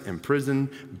 oppressed, imprisoned,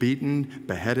 beaten,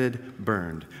 beheaded,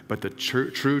 burned, but the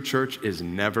true church is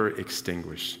never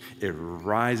extinguished. It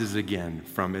rises again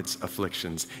from its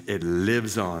afflictions. It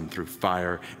lives on through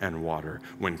fire and water.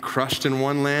 When crushed in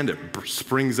one land, it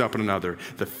springs up in another.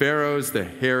 The Pharaohs, the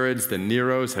Herods, the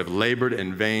Neros have labored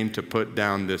in vain to put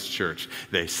down this church.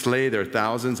 They slay their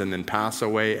thousands and then pass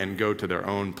away and go to their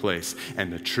own place,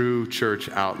 and the true church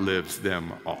outlives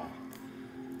them all."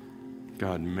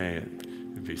 God, may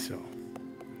it be so.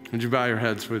 Would you bow your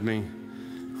heads with me?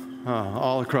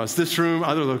 All across this room,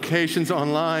 other locations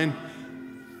online.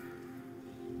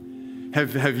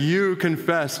 Have you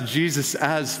confessed Jesus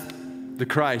as the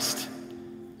Christ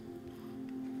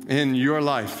in your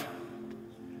life?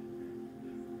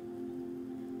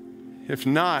 If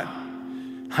not,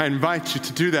 I invite you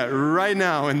to do that right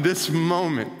now in this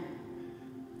moment.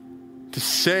 To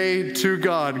say to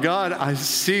God, "God, I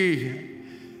see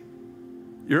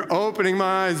you're opening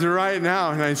my eyes right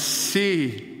now, and I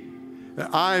see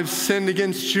that I've sinned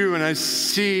against you, and I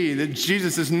see that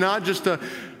Jesus is not just a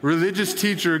religious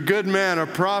teacher, a good man, a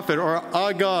prophet, or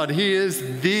a God. He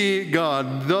is the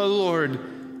God, the Lord,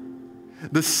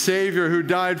 the Savior who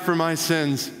died for my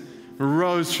sins,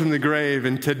 rose from the grave,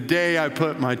 and today I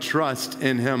put my trust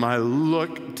in him. I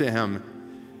look to him,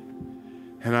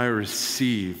 and I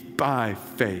receive by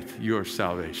faith your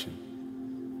salvation."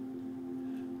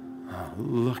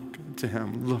 Look to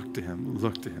him, look to him,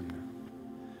 look to him now.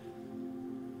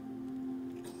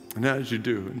 And as you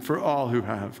do, and for all who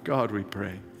have, God, we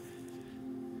pray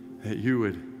that you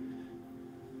would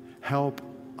help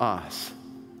us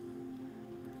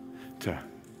to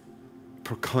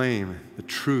proclaim the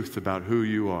truth about who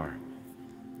you are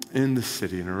in the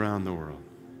city and around the world.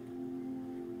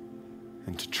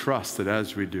 And to trust that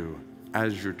as we do,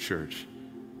 as your church,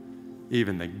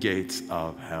 even the gates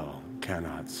of hell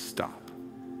cannot stop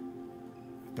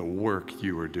the work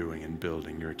you are doing in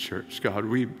building your church. God,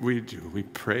 we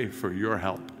pray for your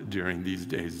help during these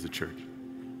days as a church.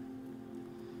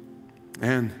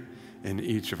 And in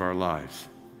each of our lives,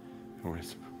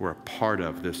 we're a part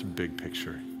of this big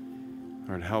picture.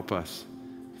 Lord, help us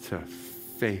to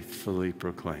faithfully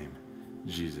proclaim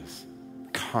Jesus.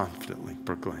 Confidently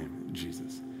proclaim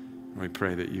Jesus. And we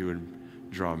pray that you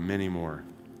would draw many more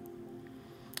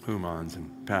Humans and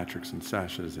Patricks and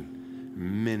Sashas and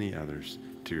many others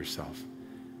to yourself.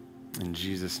 In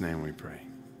Jesus' name we pray.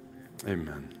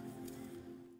 Amen.